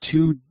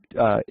two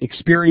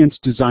experienced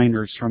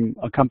designers from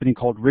a company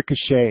called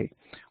Ricochet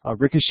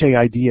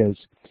Ideas.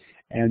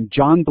 And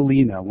John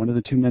Bellina, one of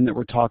the two men that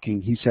were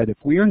talking, he said, if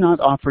we are not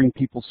offering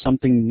people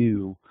something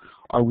new,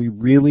 are we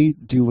really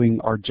doing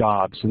our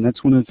jobs? And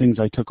that's one of the things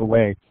I took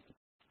away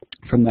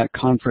from that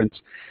conference,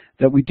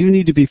 that we do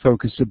need to be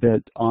focused a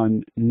bit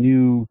on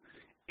new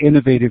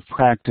innovative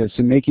practice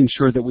and making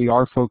sure that we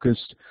are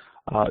focused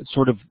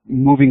sort of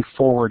moving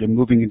forward and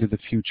moving into the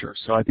future.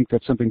 So I think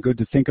that's something good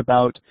to think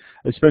about,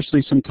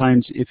 especially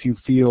sometimes if you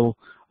feel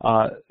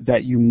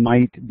that you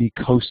might be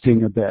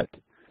coasting a bit.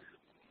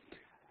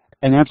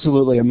 And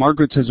absolutely, and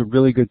Margaret says a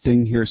really good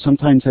thing here.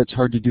 Sometimes that's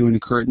hard to do in a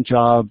current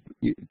job,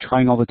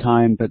 trying all the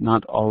time, but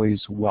not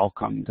always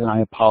welcomed. And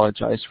I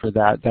apologize for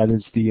that. That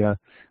is the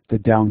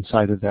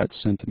downside of that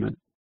sentiment.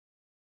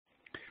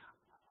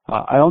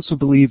 I also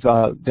believe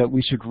that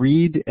we should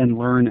read and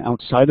learn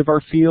outside of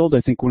our field.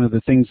 I think one of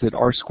the things that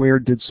R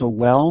squared did so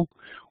well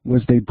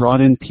was they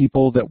brought in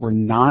people that were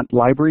not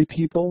library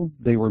people.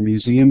 They were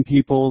museum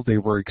people. They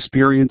were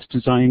experienced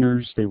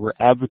designers. They were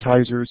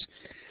advertisers.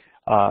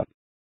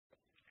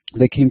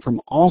 They came from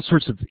all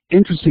sorts of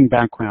interesting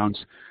backgrounds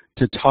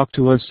to talk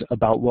to us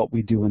about what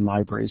we do in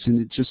libraries,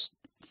 and it just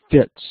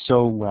fits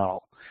so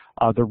well.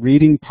 The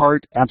reading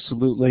part,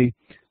 absolutely,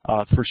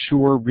 for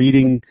sure,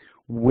 reading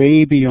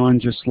way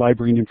beyond just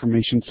library and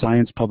information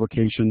science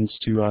publications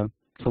to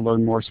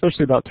learn more,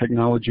 especially about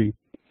technology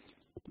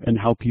and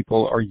how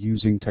people are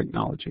using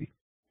technology.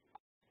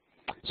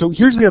 So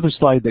here's the other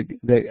slide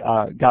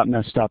that got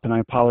messed up, and I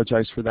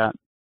apologize for that.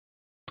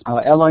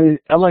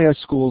 LIS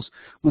schools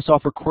must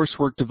offer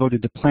coursework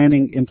devoted to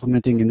planning,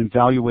 implementing, and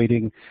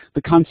evaluating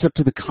the concept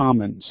of the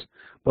commons,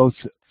 both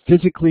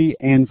physically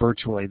and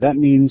virtually. That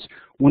means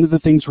one of the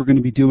things we're going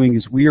to be doing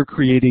is we are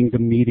creating the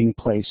meeting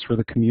place for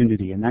the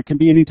community, and that can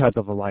be any type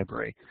of a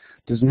library.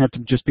 It doesn't have to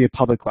just be a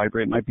public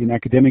library. It might be an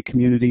academic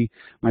community,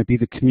 it might be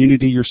the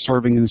community you're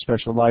serving in a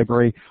special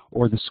library,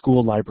 or the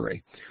school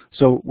library.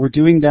 So we're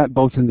doing that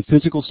both in the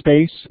physical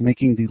space,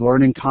 making the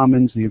learning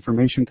commons, the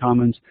information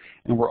commons,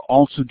 and we're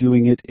also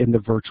doing it in the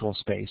virtual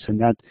space.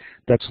 And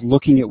that's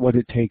looking at what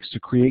it takes to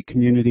create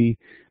community,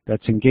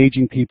 that's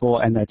engaging people,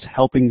 and that's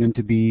helping them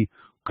to be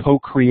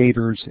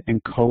co-creators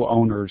and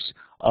co-owners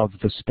of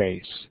the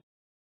space.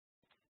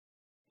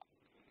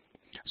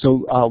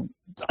 So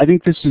I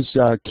think this is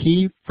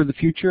key for the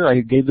future. I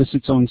gave this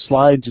its own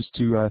slide just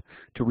to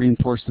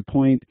reinforce the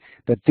point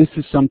that this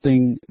is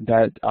something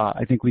that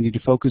I think we need to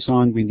focus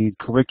on. We need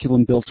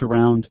curriculum built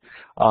around.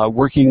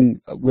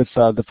 Working with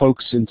the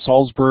folks in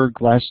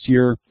Salzburg last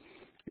year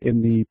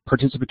in the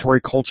Participatory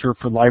Culture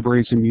for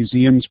Libraries and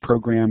Museums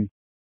program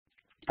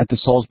at the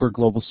Salzburg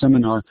Global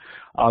Seminar,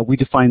 we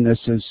define this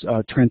as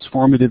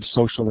transformative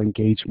social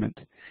engagement.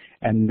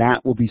 And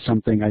that will be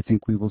something I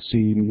think we will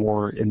see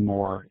more and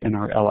more in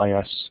our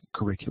LIS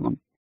curriculum.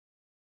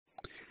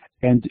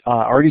 And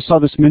I already saw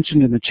this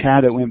mentioned in the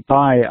chat, it went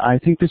by. I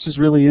think this is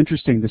really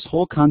interesting, this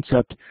whole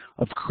concept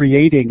of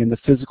creating in the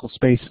physical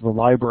space of the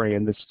library,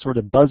 and this sort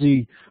of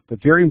buzzy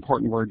but very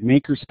important word,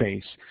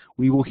 makerspace.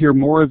 We will hear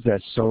more of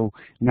this, so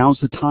now's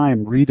the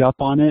time. Read up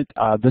on it.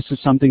 This is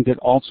something that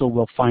also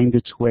will find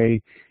its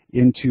way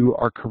into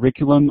our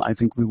curriculum. I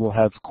think we will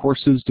have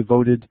courses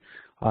devoted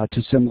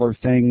to similar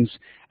things,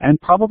 and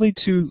probably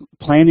to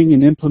planning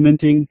and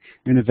implementing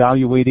and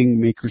evaluating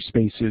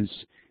makerspaces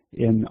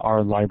in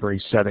our library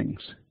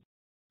settings.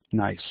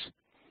 Nice.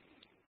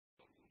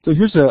 So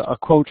here's a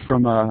quote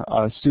from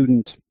a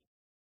student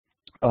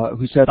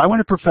who said, I want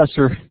a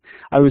professor,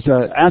 I was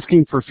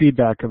asking for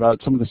feedback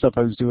about some of the stuff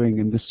I was doing,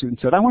 and this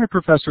student said, I want a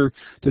professor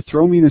to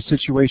throw me in a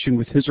situation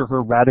with his or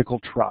her radical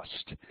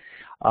trust.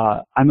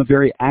 I'm a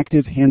very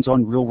active,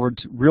 hands-on,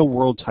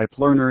 real-world type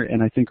learner,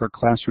 and I think our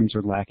classrooms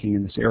are lacking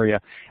in this area.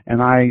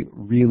 And I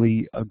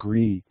really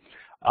agree.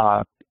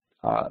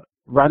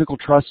 Radical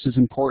trust is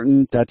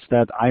important. That's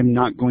that I'm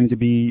not going to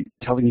be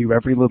telling you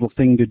every little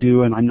thing to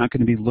do, and I'm not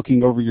going to be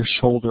looking over your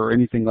shoulder or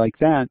anything like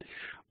that,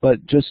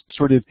 but just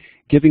sort of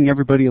giving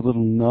everybody a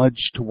little nudge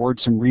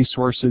towards some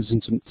resources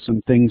and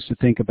some things to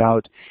think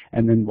about,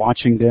 and then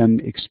watching them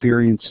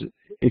experience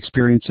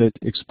it,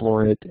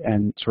 explore it,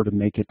 and sort of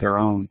make it their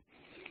own.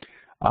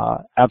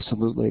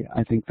 Absolutely,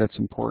 I think that's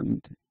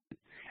important.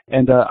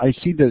 And I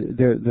see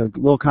the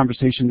little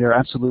conversation there.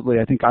 Absolutely,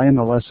 I think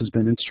IMLS has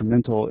been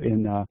instrumental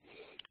in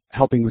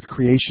helping with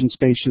creation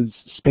spaces,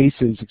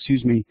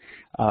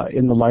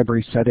 in the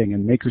library setting.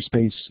 And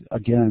Makerspace,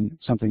 again,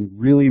 something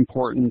really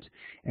important.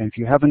 And if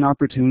you have an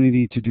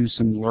opportunity to do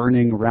some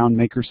learning around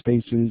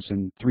Makerspaces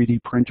and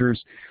 3D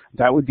printers,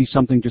 that would be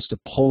something just to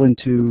pull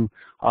into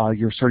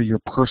your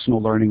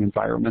personal learning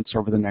environments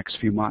over the next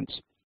few months.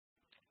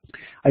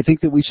 I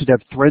think that we should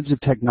have threads of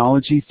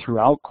technology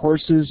throughout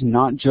courses,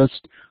 not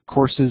just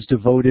courses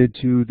devoted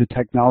to the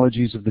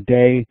technologies of the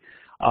day.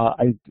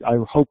 I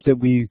hope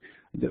that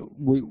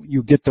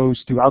you get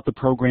those throughout the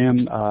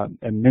program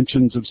and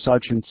mentions of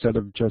such instead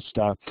of just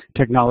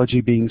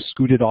technology being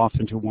scooted off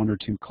into one or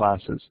two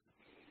classes.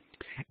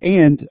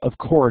 And of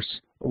course,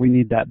 we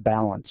need that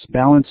balance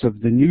of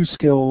the new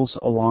skills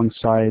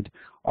alongside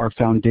our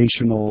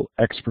foundational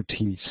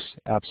expertise,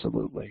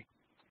 absolutely.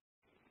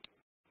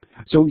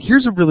 So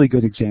here's a really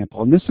good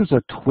example, and this is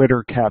a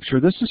Twitter capture.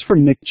 This is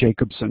from Nick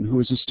Jacobson, who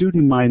was a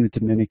student of mine at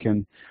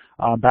Dominican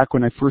back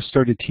when I first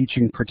started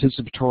teaching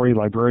participatory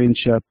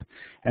librarianship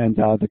and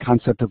the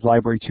concept of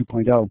Library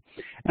 2.0.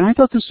 And I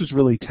thought this was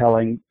really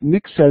telling.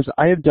 Nick says,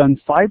 I have done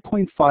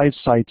 5.5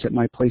 sites at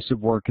my place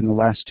of work in the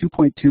last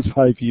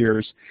 2.25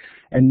 years,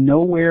 and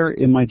nowhere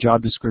in my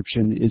job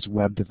description is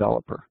web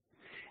developer.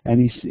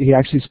 And he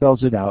actually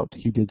spells it out.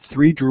 He did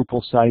 3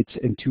 Drupal sites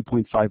and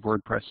 2.5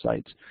 WordPress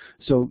sites.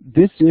 So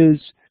this is,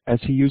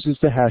 as he uses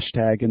the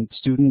hashtag, and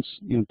students,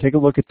 take a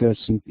look at this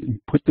and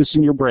put this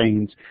in your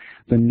brains,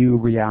 the new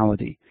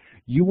reality.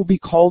 You will be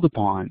called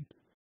upon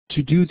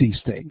to do these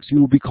things. You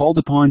will be called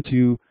upon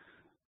to,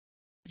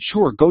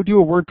 sure, go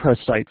do a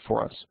WordPress site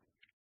for us.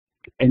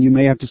 And you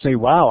may have to say,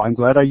 wow, I'm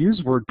glad I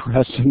use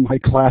WordPress in my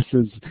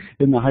classes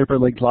in the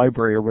hyperlinked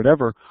library or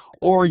whatever.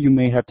 Or you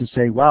may have to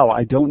say, wow,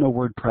 I don't know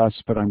WordPress,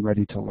 but I'm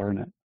ready to learn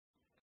it.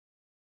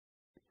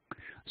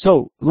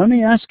 So let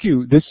me ask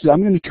you this.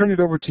 I'm going to turn it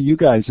over to you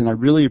guys, and I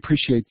really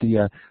appreciate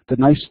the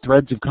nice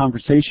threads of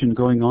conversation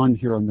going on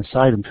here on the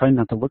side. I'm trying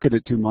not to look at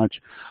it too much.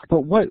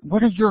 But what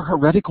are your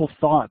heretical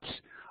thoughts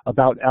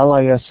about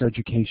LIS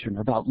education,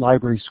 about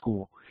library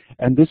school?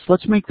 And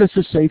let's make this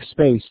a safe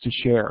space to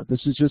share.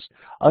 This is just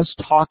us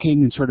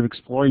talking and sort of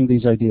exploring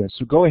these ideas.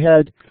 So go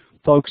ahead,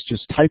 folks,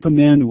 just type them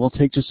in. We'll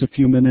take just a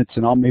few minutes,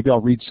 and maybe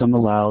I'll read some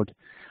aloud.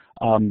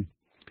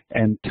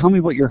 And tell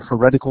me what your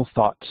heretical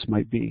thoughts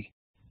might be.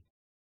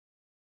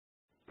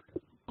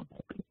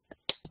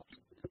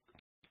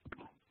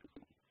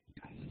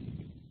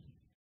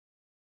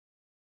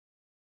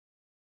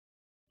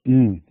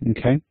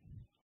 Okay.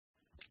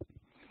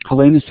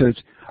 Helena says,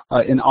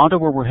 in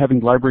Ottawa, we're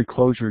having library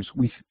closures.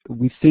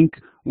 We think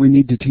we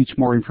need to teach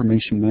more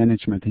information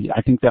management.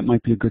 I think that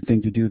might be a good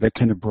thing to do. That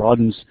kind of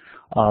broadens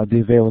the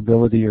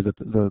availability or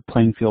the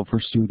playing field for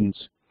students.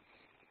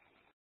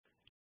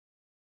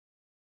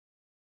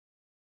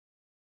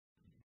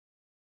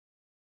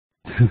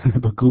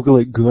 But Google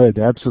it good,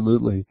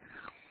 absolutely.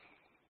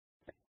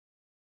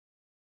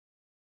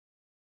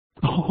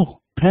 Oh,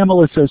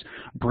 Pamela says,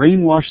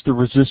 brainwash the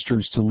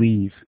resistors to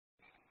leave.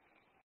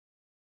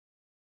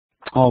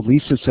 Oh,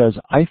 Lisa says,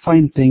 I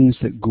find things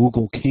that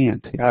Google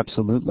can't. Yeah,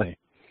 absolutely.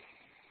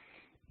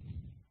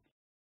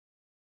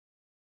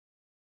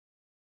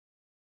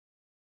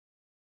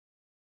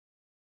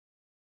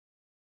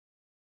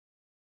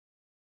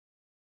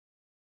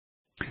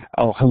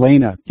 Oh,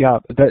 Helena. Yeah,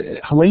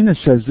 Helena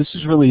says, this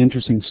is really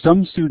interesting.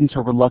 Some students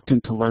are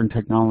reluctant to learn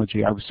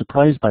technology. I was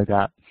surprised by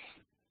that.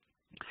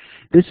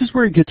 This is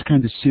where it gets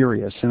kind of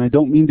serious, and I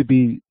don't mean to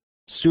be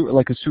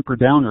like a super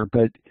downer,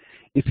 but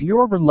if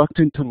you're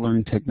reluctant to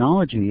learn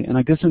technology, and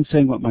I guess I'm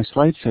saying what my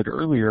slide said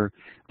earlier,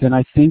 then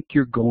I think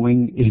you're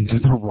going into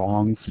the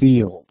wrong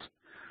field.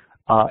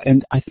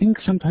 And I think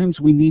sometimes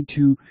we need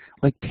to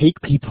take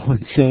people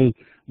and say,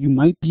 you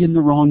might be in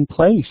the wrong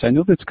place. I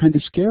know that's kind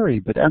of scary,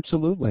 but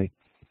absolutely.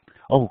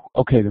 Oh,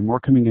 okay, there are more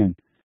coming in.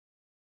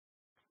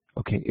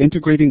 Okay,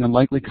 integrating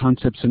unlikely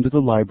concepts into the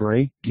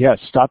library. Yes,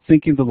 stop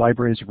thinking the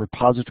library is a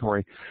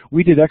repository.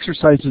 We did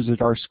exercises at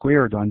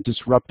R² on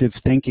disruptive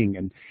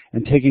thinking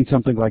and taking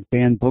something like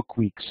banned book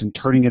weeks and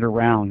turning it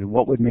around and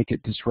what would make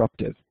it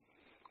disruptive.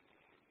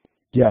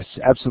 Yes,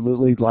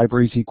 absolutely,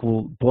 libraries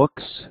equal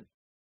books.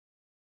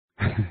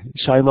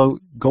 Shiloh,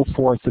 go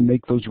forth and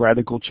make those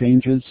radical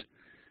changes.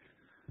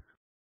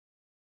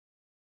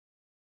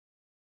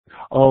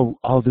 Oh,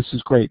 this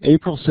is great.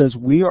 April says,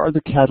 we are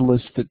the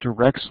catalyst that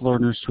directs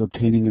learners to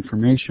obtaining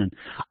information.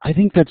 I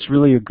think that's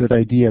really a good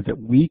idea, that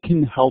we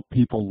can help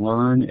people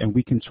learn and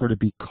we can sort of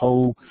be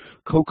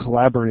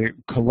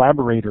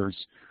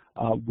collaborators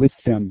with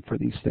them for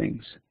these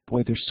things.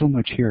 Boy, there's so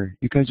much here.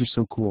 You guys are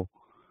so cool.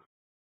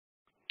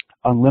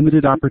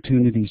 Unlimited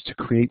opportunities to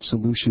create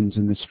solutions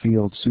in this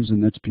field.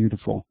 Susan, that's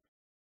beautiful.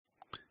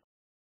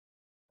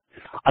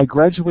 I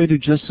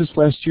graduated just this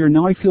last year.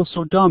 Now I feel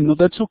so dumb. No,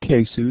 that's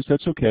okay, Suze.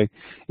 That's okay.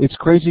 It's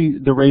crazy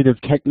the rate of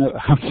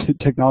how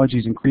technology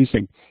is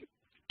increasing.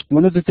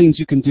 One of the things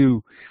you can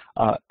do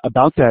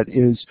about that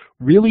is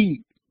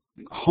really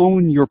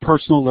hone your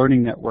personal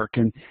learning network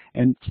and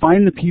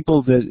find the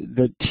people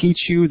that teach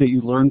you, that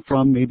you learn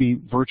from, maybe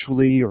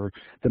virtually, or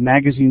the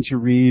magazines you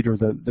read, or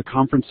the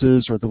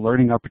conferences, or the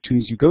learning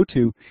opportunities you go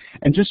to,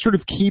 and just sort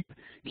of keep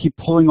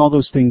pulling all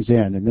those things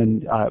in, and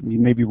then you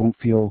maybe won't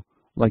feel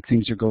like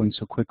things are going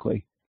so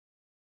quickly.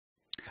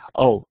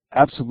 Oh,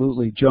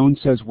 absolutely. Joan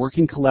says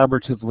working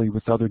collaboratively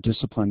with other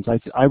disciplines.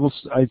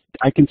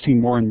 I can see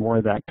more and more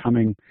of that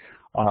coming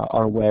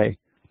our way.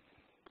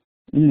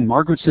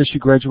 Margaret says she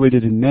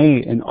graduated in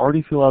May and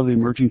already feel out of the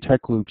emerging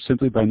tech loop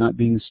simply by not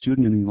being a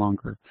student any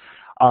longer.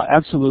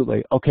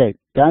 Absolutely. Okay,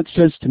 that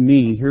says to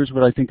me, here's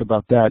what I think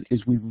about that,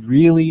 is we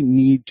really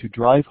need to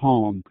drive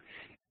home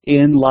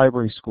in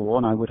library school,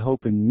 and I would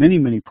hope in many,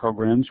 many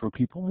programs where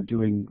people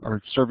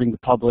are serving the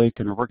public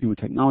and are working with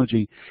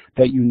technology,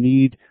 that you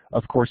need,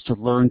 of course, to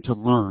learn to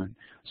learn.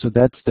 So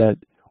that's that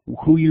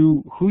who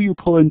you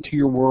pull into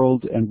your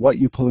world and what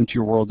you pull into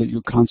your world, that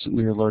you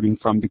constantly are learning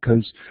from,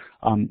 because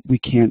we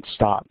can't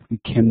stop. We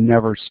can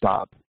never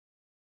stop.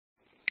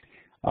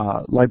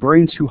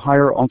 Librarians who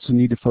hire also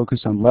need to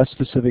focus on less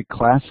specific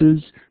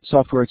classes,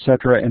 software,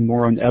 etc., and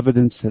more on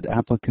evidence that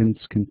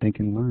applicants can think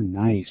and learn.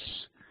 Nice.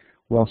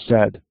 Well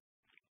said.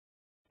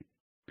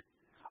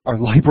 Are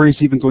libraries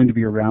even going to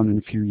be around in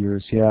a few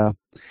years? Yeah.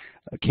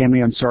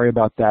 Cami, I'm sorry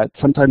about that.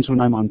 Sometimes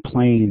when I'm on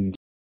planes,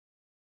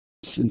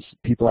 since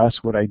people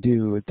ask what I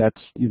do,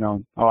 that's,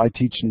 oh, I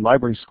teach in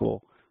library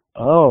school.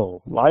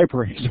 Oh,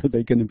 libraries, are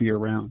they going to be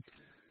around?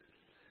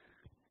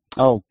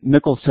 Oh,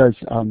 Nicole says,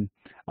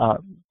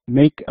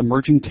 make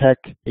emerging tech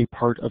a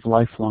part of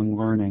lifelong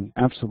learning.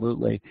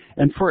 Absolutely.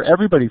 And for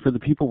everybody, for the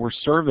people we're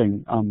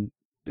serving,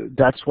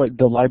 that's what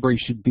the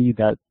library should be,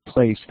 that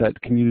place,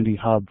 that community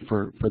hub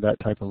for that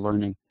type of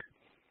learning.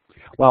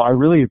 Well, I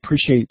really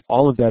appreciate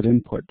all of that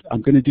input.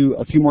 I'm going to do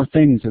a few more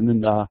things, and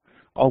then,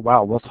 oh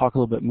wow, we'll talk a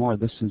little bit more.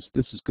 This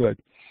is good.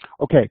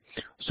 Okay,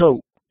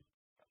 so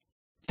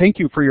thank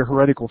you for your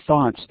heretical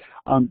thoughts.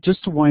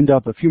 Just to wind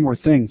up, a few more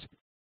things.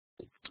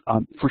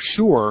 For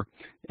sure,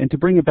 and to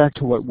bring it back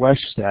to what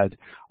Wesh said,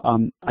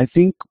 I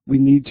think we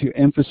need to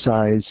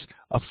emphasize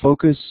a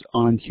focus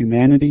on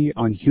humanity,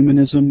 on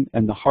humanism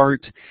and the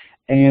heart,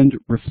 and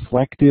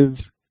reflective,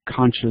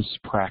 conscious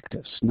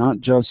practice, not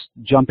just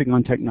jumping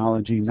on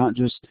technology, not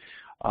just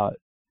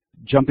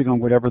jumping on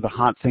whatever the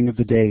hot thing of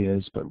the day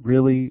is, but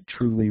really,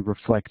 truly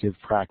reflective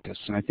practice.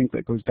 And I think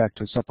that goes back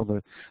to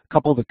a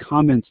couple of the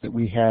comments that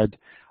we had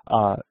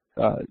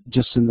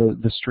just in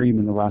the stream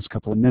in the last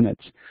couple of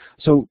minutes.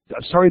 So,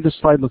 sorry this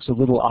slide looks a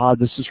little odd.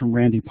 This is from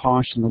Randy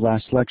Posh in the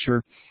last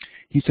lecture.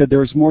 He said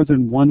there is more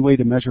than one way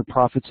to measure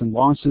profits and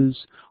losses.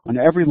 On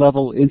every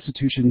level,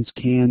 institutions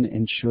can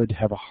and should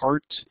have a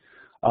heart.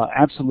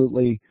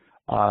 Absolutely.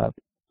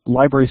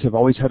 Libraries have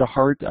always had a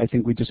heart. I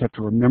think we just have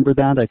to remember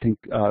that. I think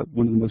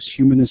one of the most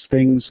humanist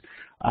things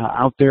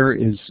out there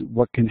is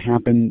what can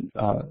happen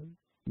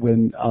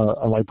when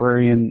a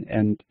librarian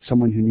and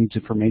someone who needs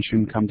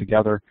information come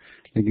together.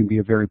 It can be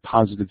a very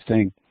positive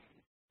thing.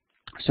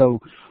 So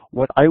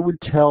what I would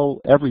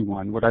tell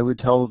everyone, what I would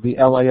tell the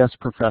LIS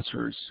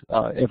professors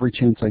every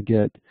chance I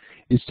get,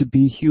 is to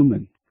be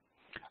human.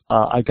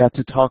 I got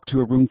to talk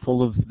to a room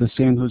full of the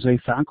San Jose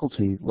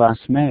faculty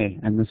last May,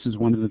 and this is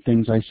one of the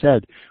things I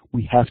said.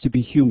 We have to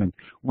be human.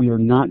 We are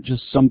not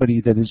just somebody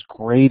that is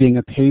grading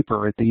a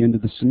paper at the end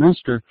of the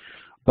semester,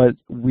 but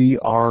we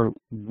are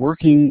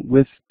working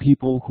with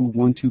people who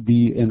want to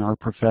be in our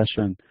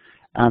profession.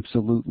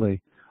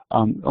 Absolutely.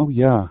 Oh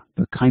yeah,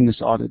 the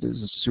kindness audit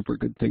is a super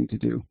good thing to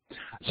do.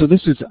 So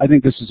I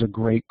think this is a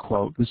great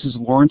quote. This is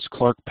Lawrence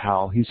Clark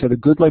Powell. He said, a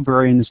good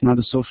librarian is not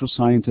a social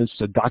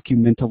scientist, a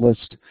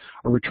documentalist,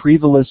 a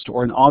retrievalist,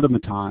 or an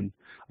automaton.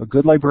 A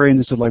good librarian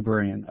is a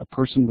librarian, a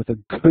person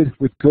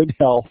with good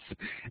health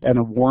and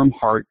a warm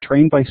heart,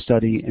 trained by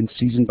study and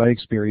seasoned by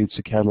experience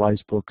to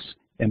catalyze books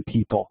and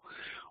people.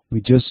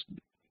 We just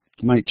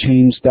might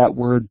change that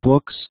word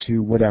books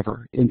to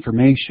whatever,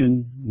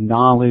 information,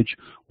 knowledge,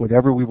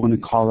 whatever we want to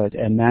call it,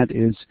 and that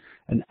is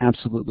an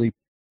absolutely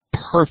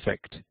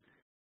perfect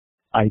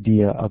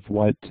idea of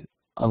what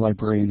a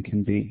librarian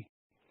can be.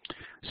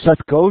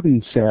 Seth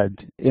Godin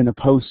said in a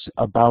post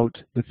about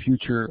the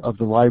future of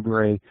the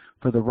library,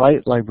 for the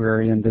right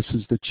librarian, this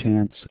is the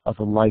chance of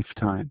a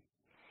lifetime.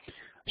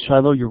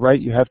 Shiloh, you're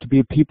right, you have to be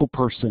a people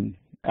person.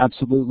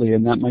 Absolutely,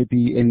 and that might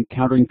be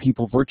encountering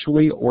people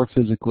virtually or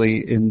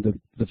physically in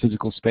the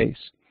physical space.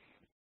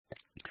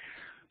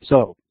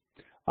 So,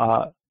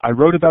 I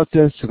wrote about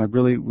this, and I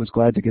really was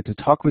glad to get to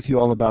talk with you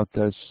all about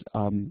this.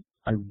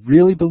 I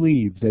really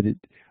believe that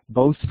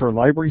both for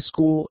library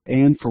school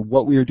and for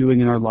what we are doing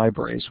in our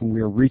libraries, when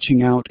we are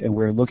reaching out and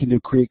we're looking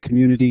to create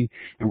community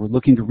and we're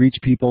looking to reach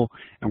people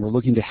and we're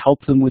looking to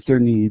help them with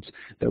their needs,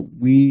 that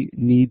we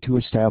need to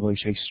establish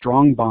a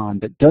strong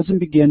bond that doesn't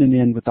begin and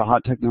end with the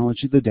hot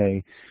technology of the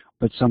day,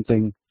 but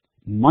something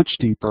much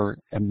deeper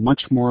and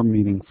much more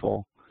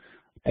meaningful.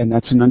 And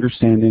that's an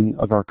understanding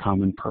of our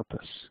common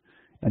purpose.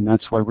 And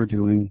that's why we're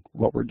doing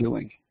what we're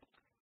doing.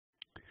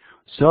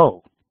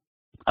 So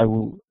I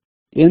will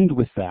end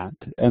with that,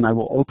 and I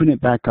will open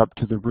it back up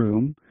to the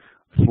room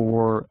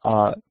for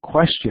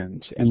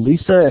questions. And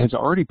Lisa has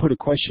already put a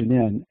question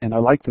in, and I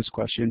like this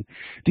question.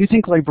 Do you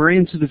think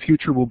librarians of the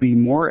future will be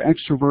more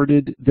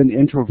extroverted than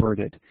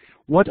introverted?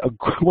 What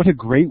a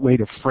great way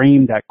to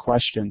frame that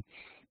question.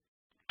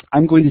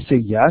 I'm going to say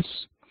yes.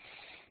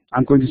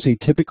 I'm going to say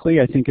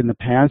typically. I think in the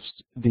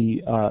past,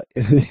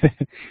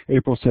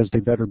 April says they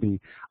better be.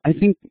 I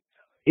think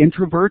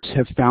introverts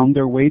have found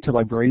their way to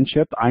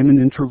librarianship. I'm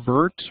an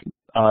introvert,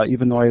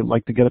 even though I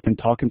like to get up and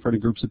talk in front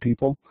of groups of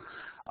people.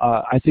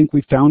 I think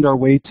we found our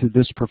way to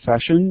this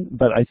profession,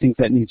 but I think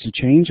that needs to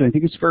change. And I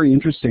think it's very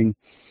interesting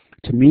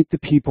to meet the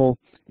people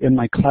in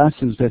my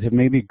classes that have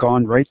maybe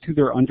gone right through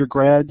their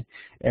undergrad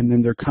and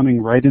then they're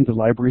coming right into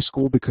library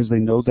school because they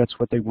know that's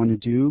what they want to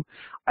do.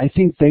 I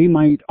think they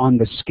might, on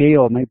the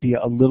scale, might be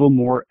a little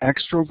more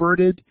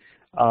extroverted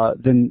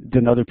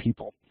than other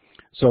people.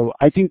 So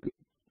I think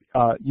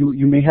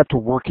you may have to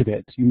work at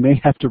it. You may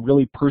have to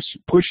really push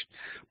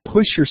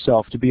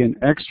yourself to be an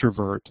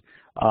extrovert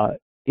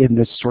in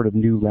this sort of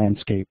new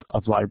landscape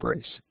of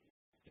libraries.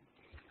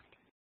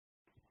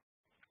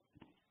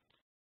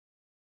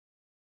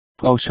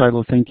 Oh,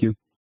 Shiloh, thank you.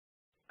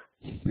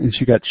 And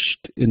she got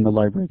in the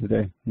library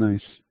today. Nice.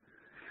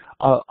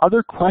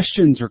 Other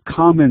questions or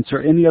comments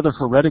or any other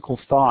heretical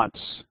thoughts?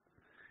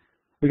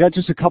 We got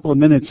just a couple of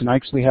minutes, and I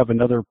actually have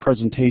another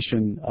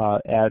presentation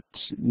at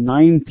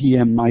 9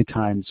 p.m. my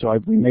time, so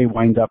we may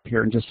wind up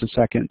here in just a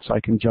second, so I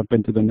can jump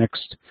into the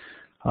next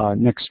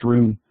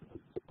room.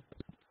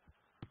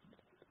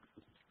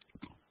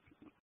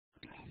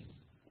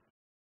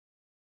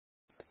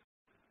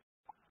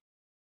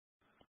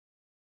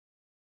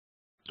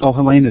 Oh,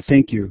 Helena,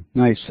 thank you.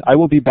 Nice. I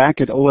will be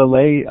back at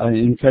OLA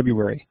in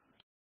February.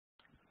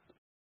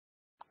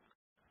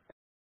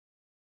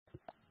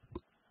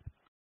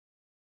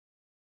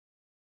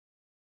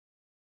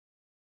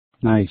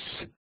 Nice.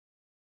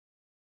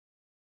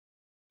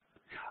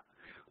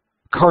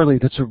 Carly,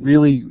 that's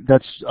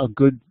a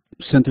good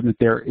sentiment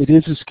there. It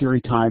is a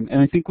scary time,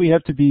 and I think we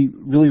have to be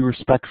really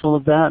respectful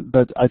of that,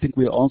 but I think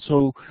we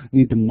also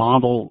need to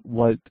model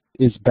what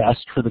is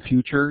best for the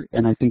future,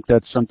 and I think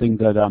that's something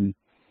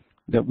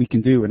that we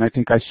can do. And I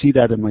think I see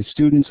that in my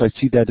students. I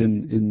see that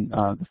in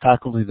the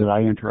faculty that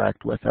I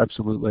interact with.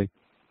 Absolutely.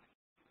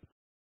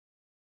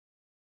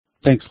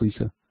 Thanks,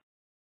 Lisa.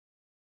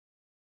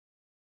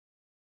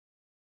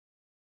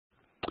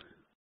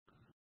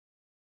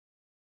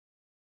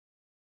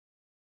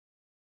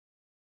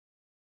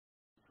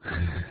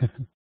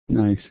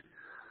 Nice.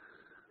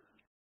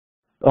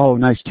 Oh,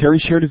 nice. Terry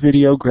shared a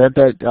video. Grab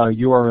that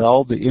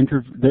URL. The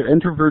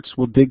introverts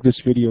will dig this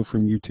video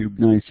from YouTube.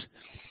 Nice.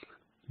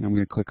 I'm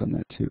going to click on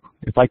that too.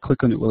 If I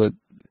click on it,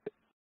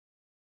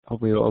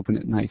 hopefully it'll open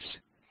it. Nice.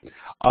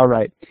 All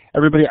right.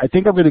 Everybody, I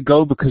think I'm going to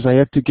go because I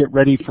have to get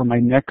ready for my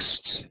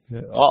next,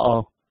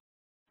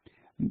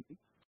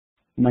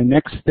 my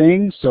next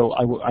thing. So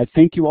I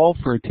thank you all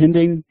for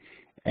attending.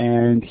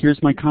 And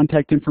here's my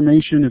contact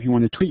information if you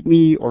want to tweet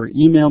me or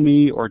email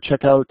me or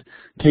check out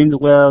Tame the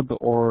Web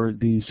or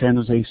the San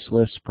Jose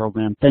LIS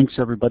program. Thanks,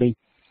 everybody.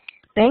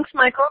 Thanks,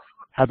 Michael.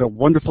 Have a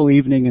wonderful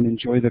evening and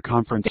enjoy the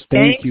conference.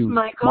 Thank you,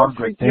 Michael,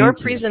 Margaret. for your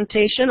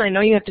presentation. I know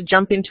you have to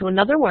jump into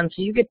another one,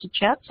 so you get to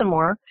chat some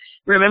more.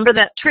 Remember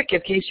that trick in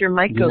case your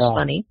mic goes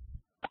funny.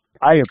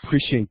 I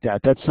appreciate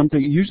that. That's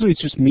something, usually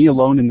it's just me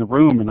alone in the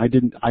room, and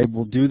I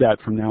will do that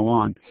from now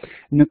on.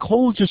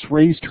 Nicole just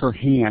raised her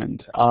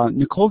hand.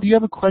 Nicole, do you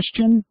have a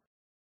question?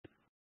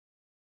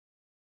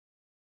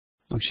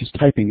 Oh, she's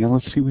typing. Now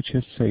let's see what she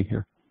has to say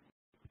here.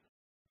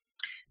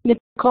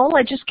 Nicole,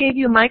 I just gave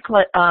you mic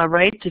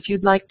rights. If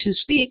you'd like to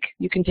speak,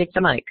 you can take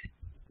the mic.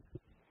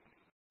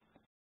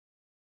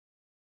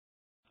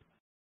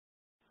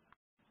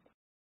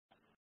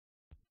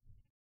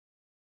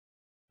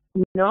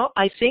 No,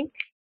 I think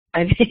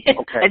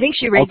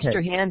she raised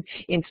her hand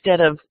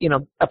instead of,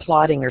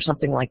 applauding or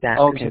something like that.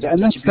 Okay,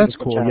 and that's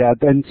cool. Job. Yeah,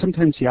 then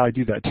sometimes I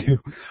do that too.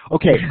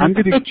 Okay, I'm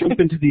going to jump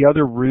into the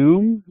other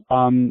room,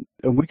 and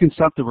we can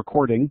stop the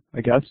recording,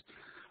 I guess.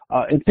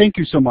 And thank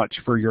you so much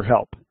for your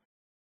help.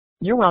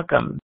 You're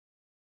welcome.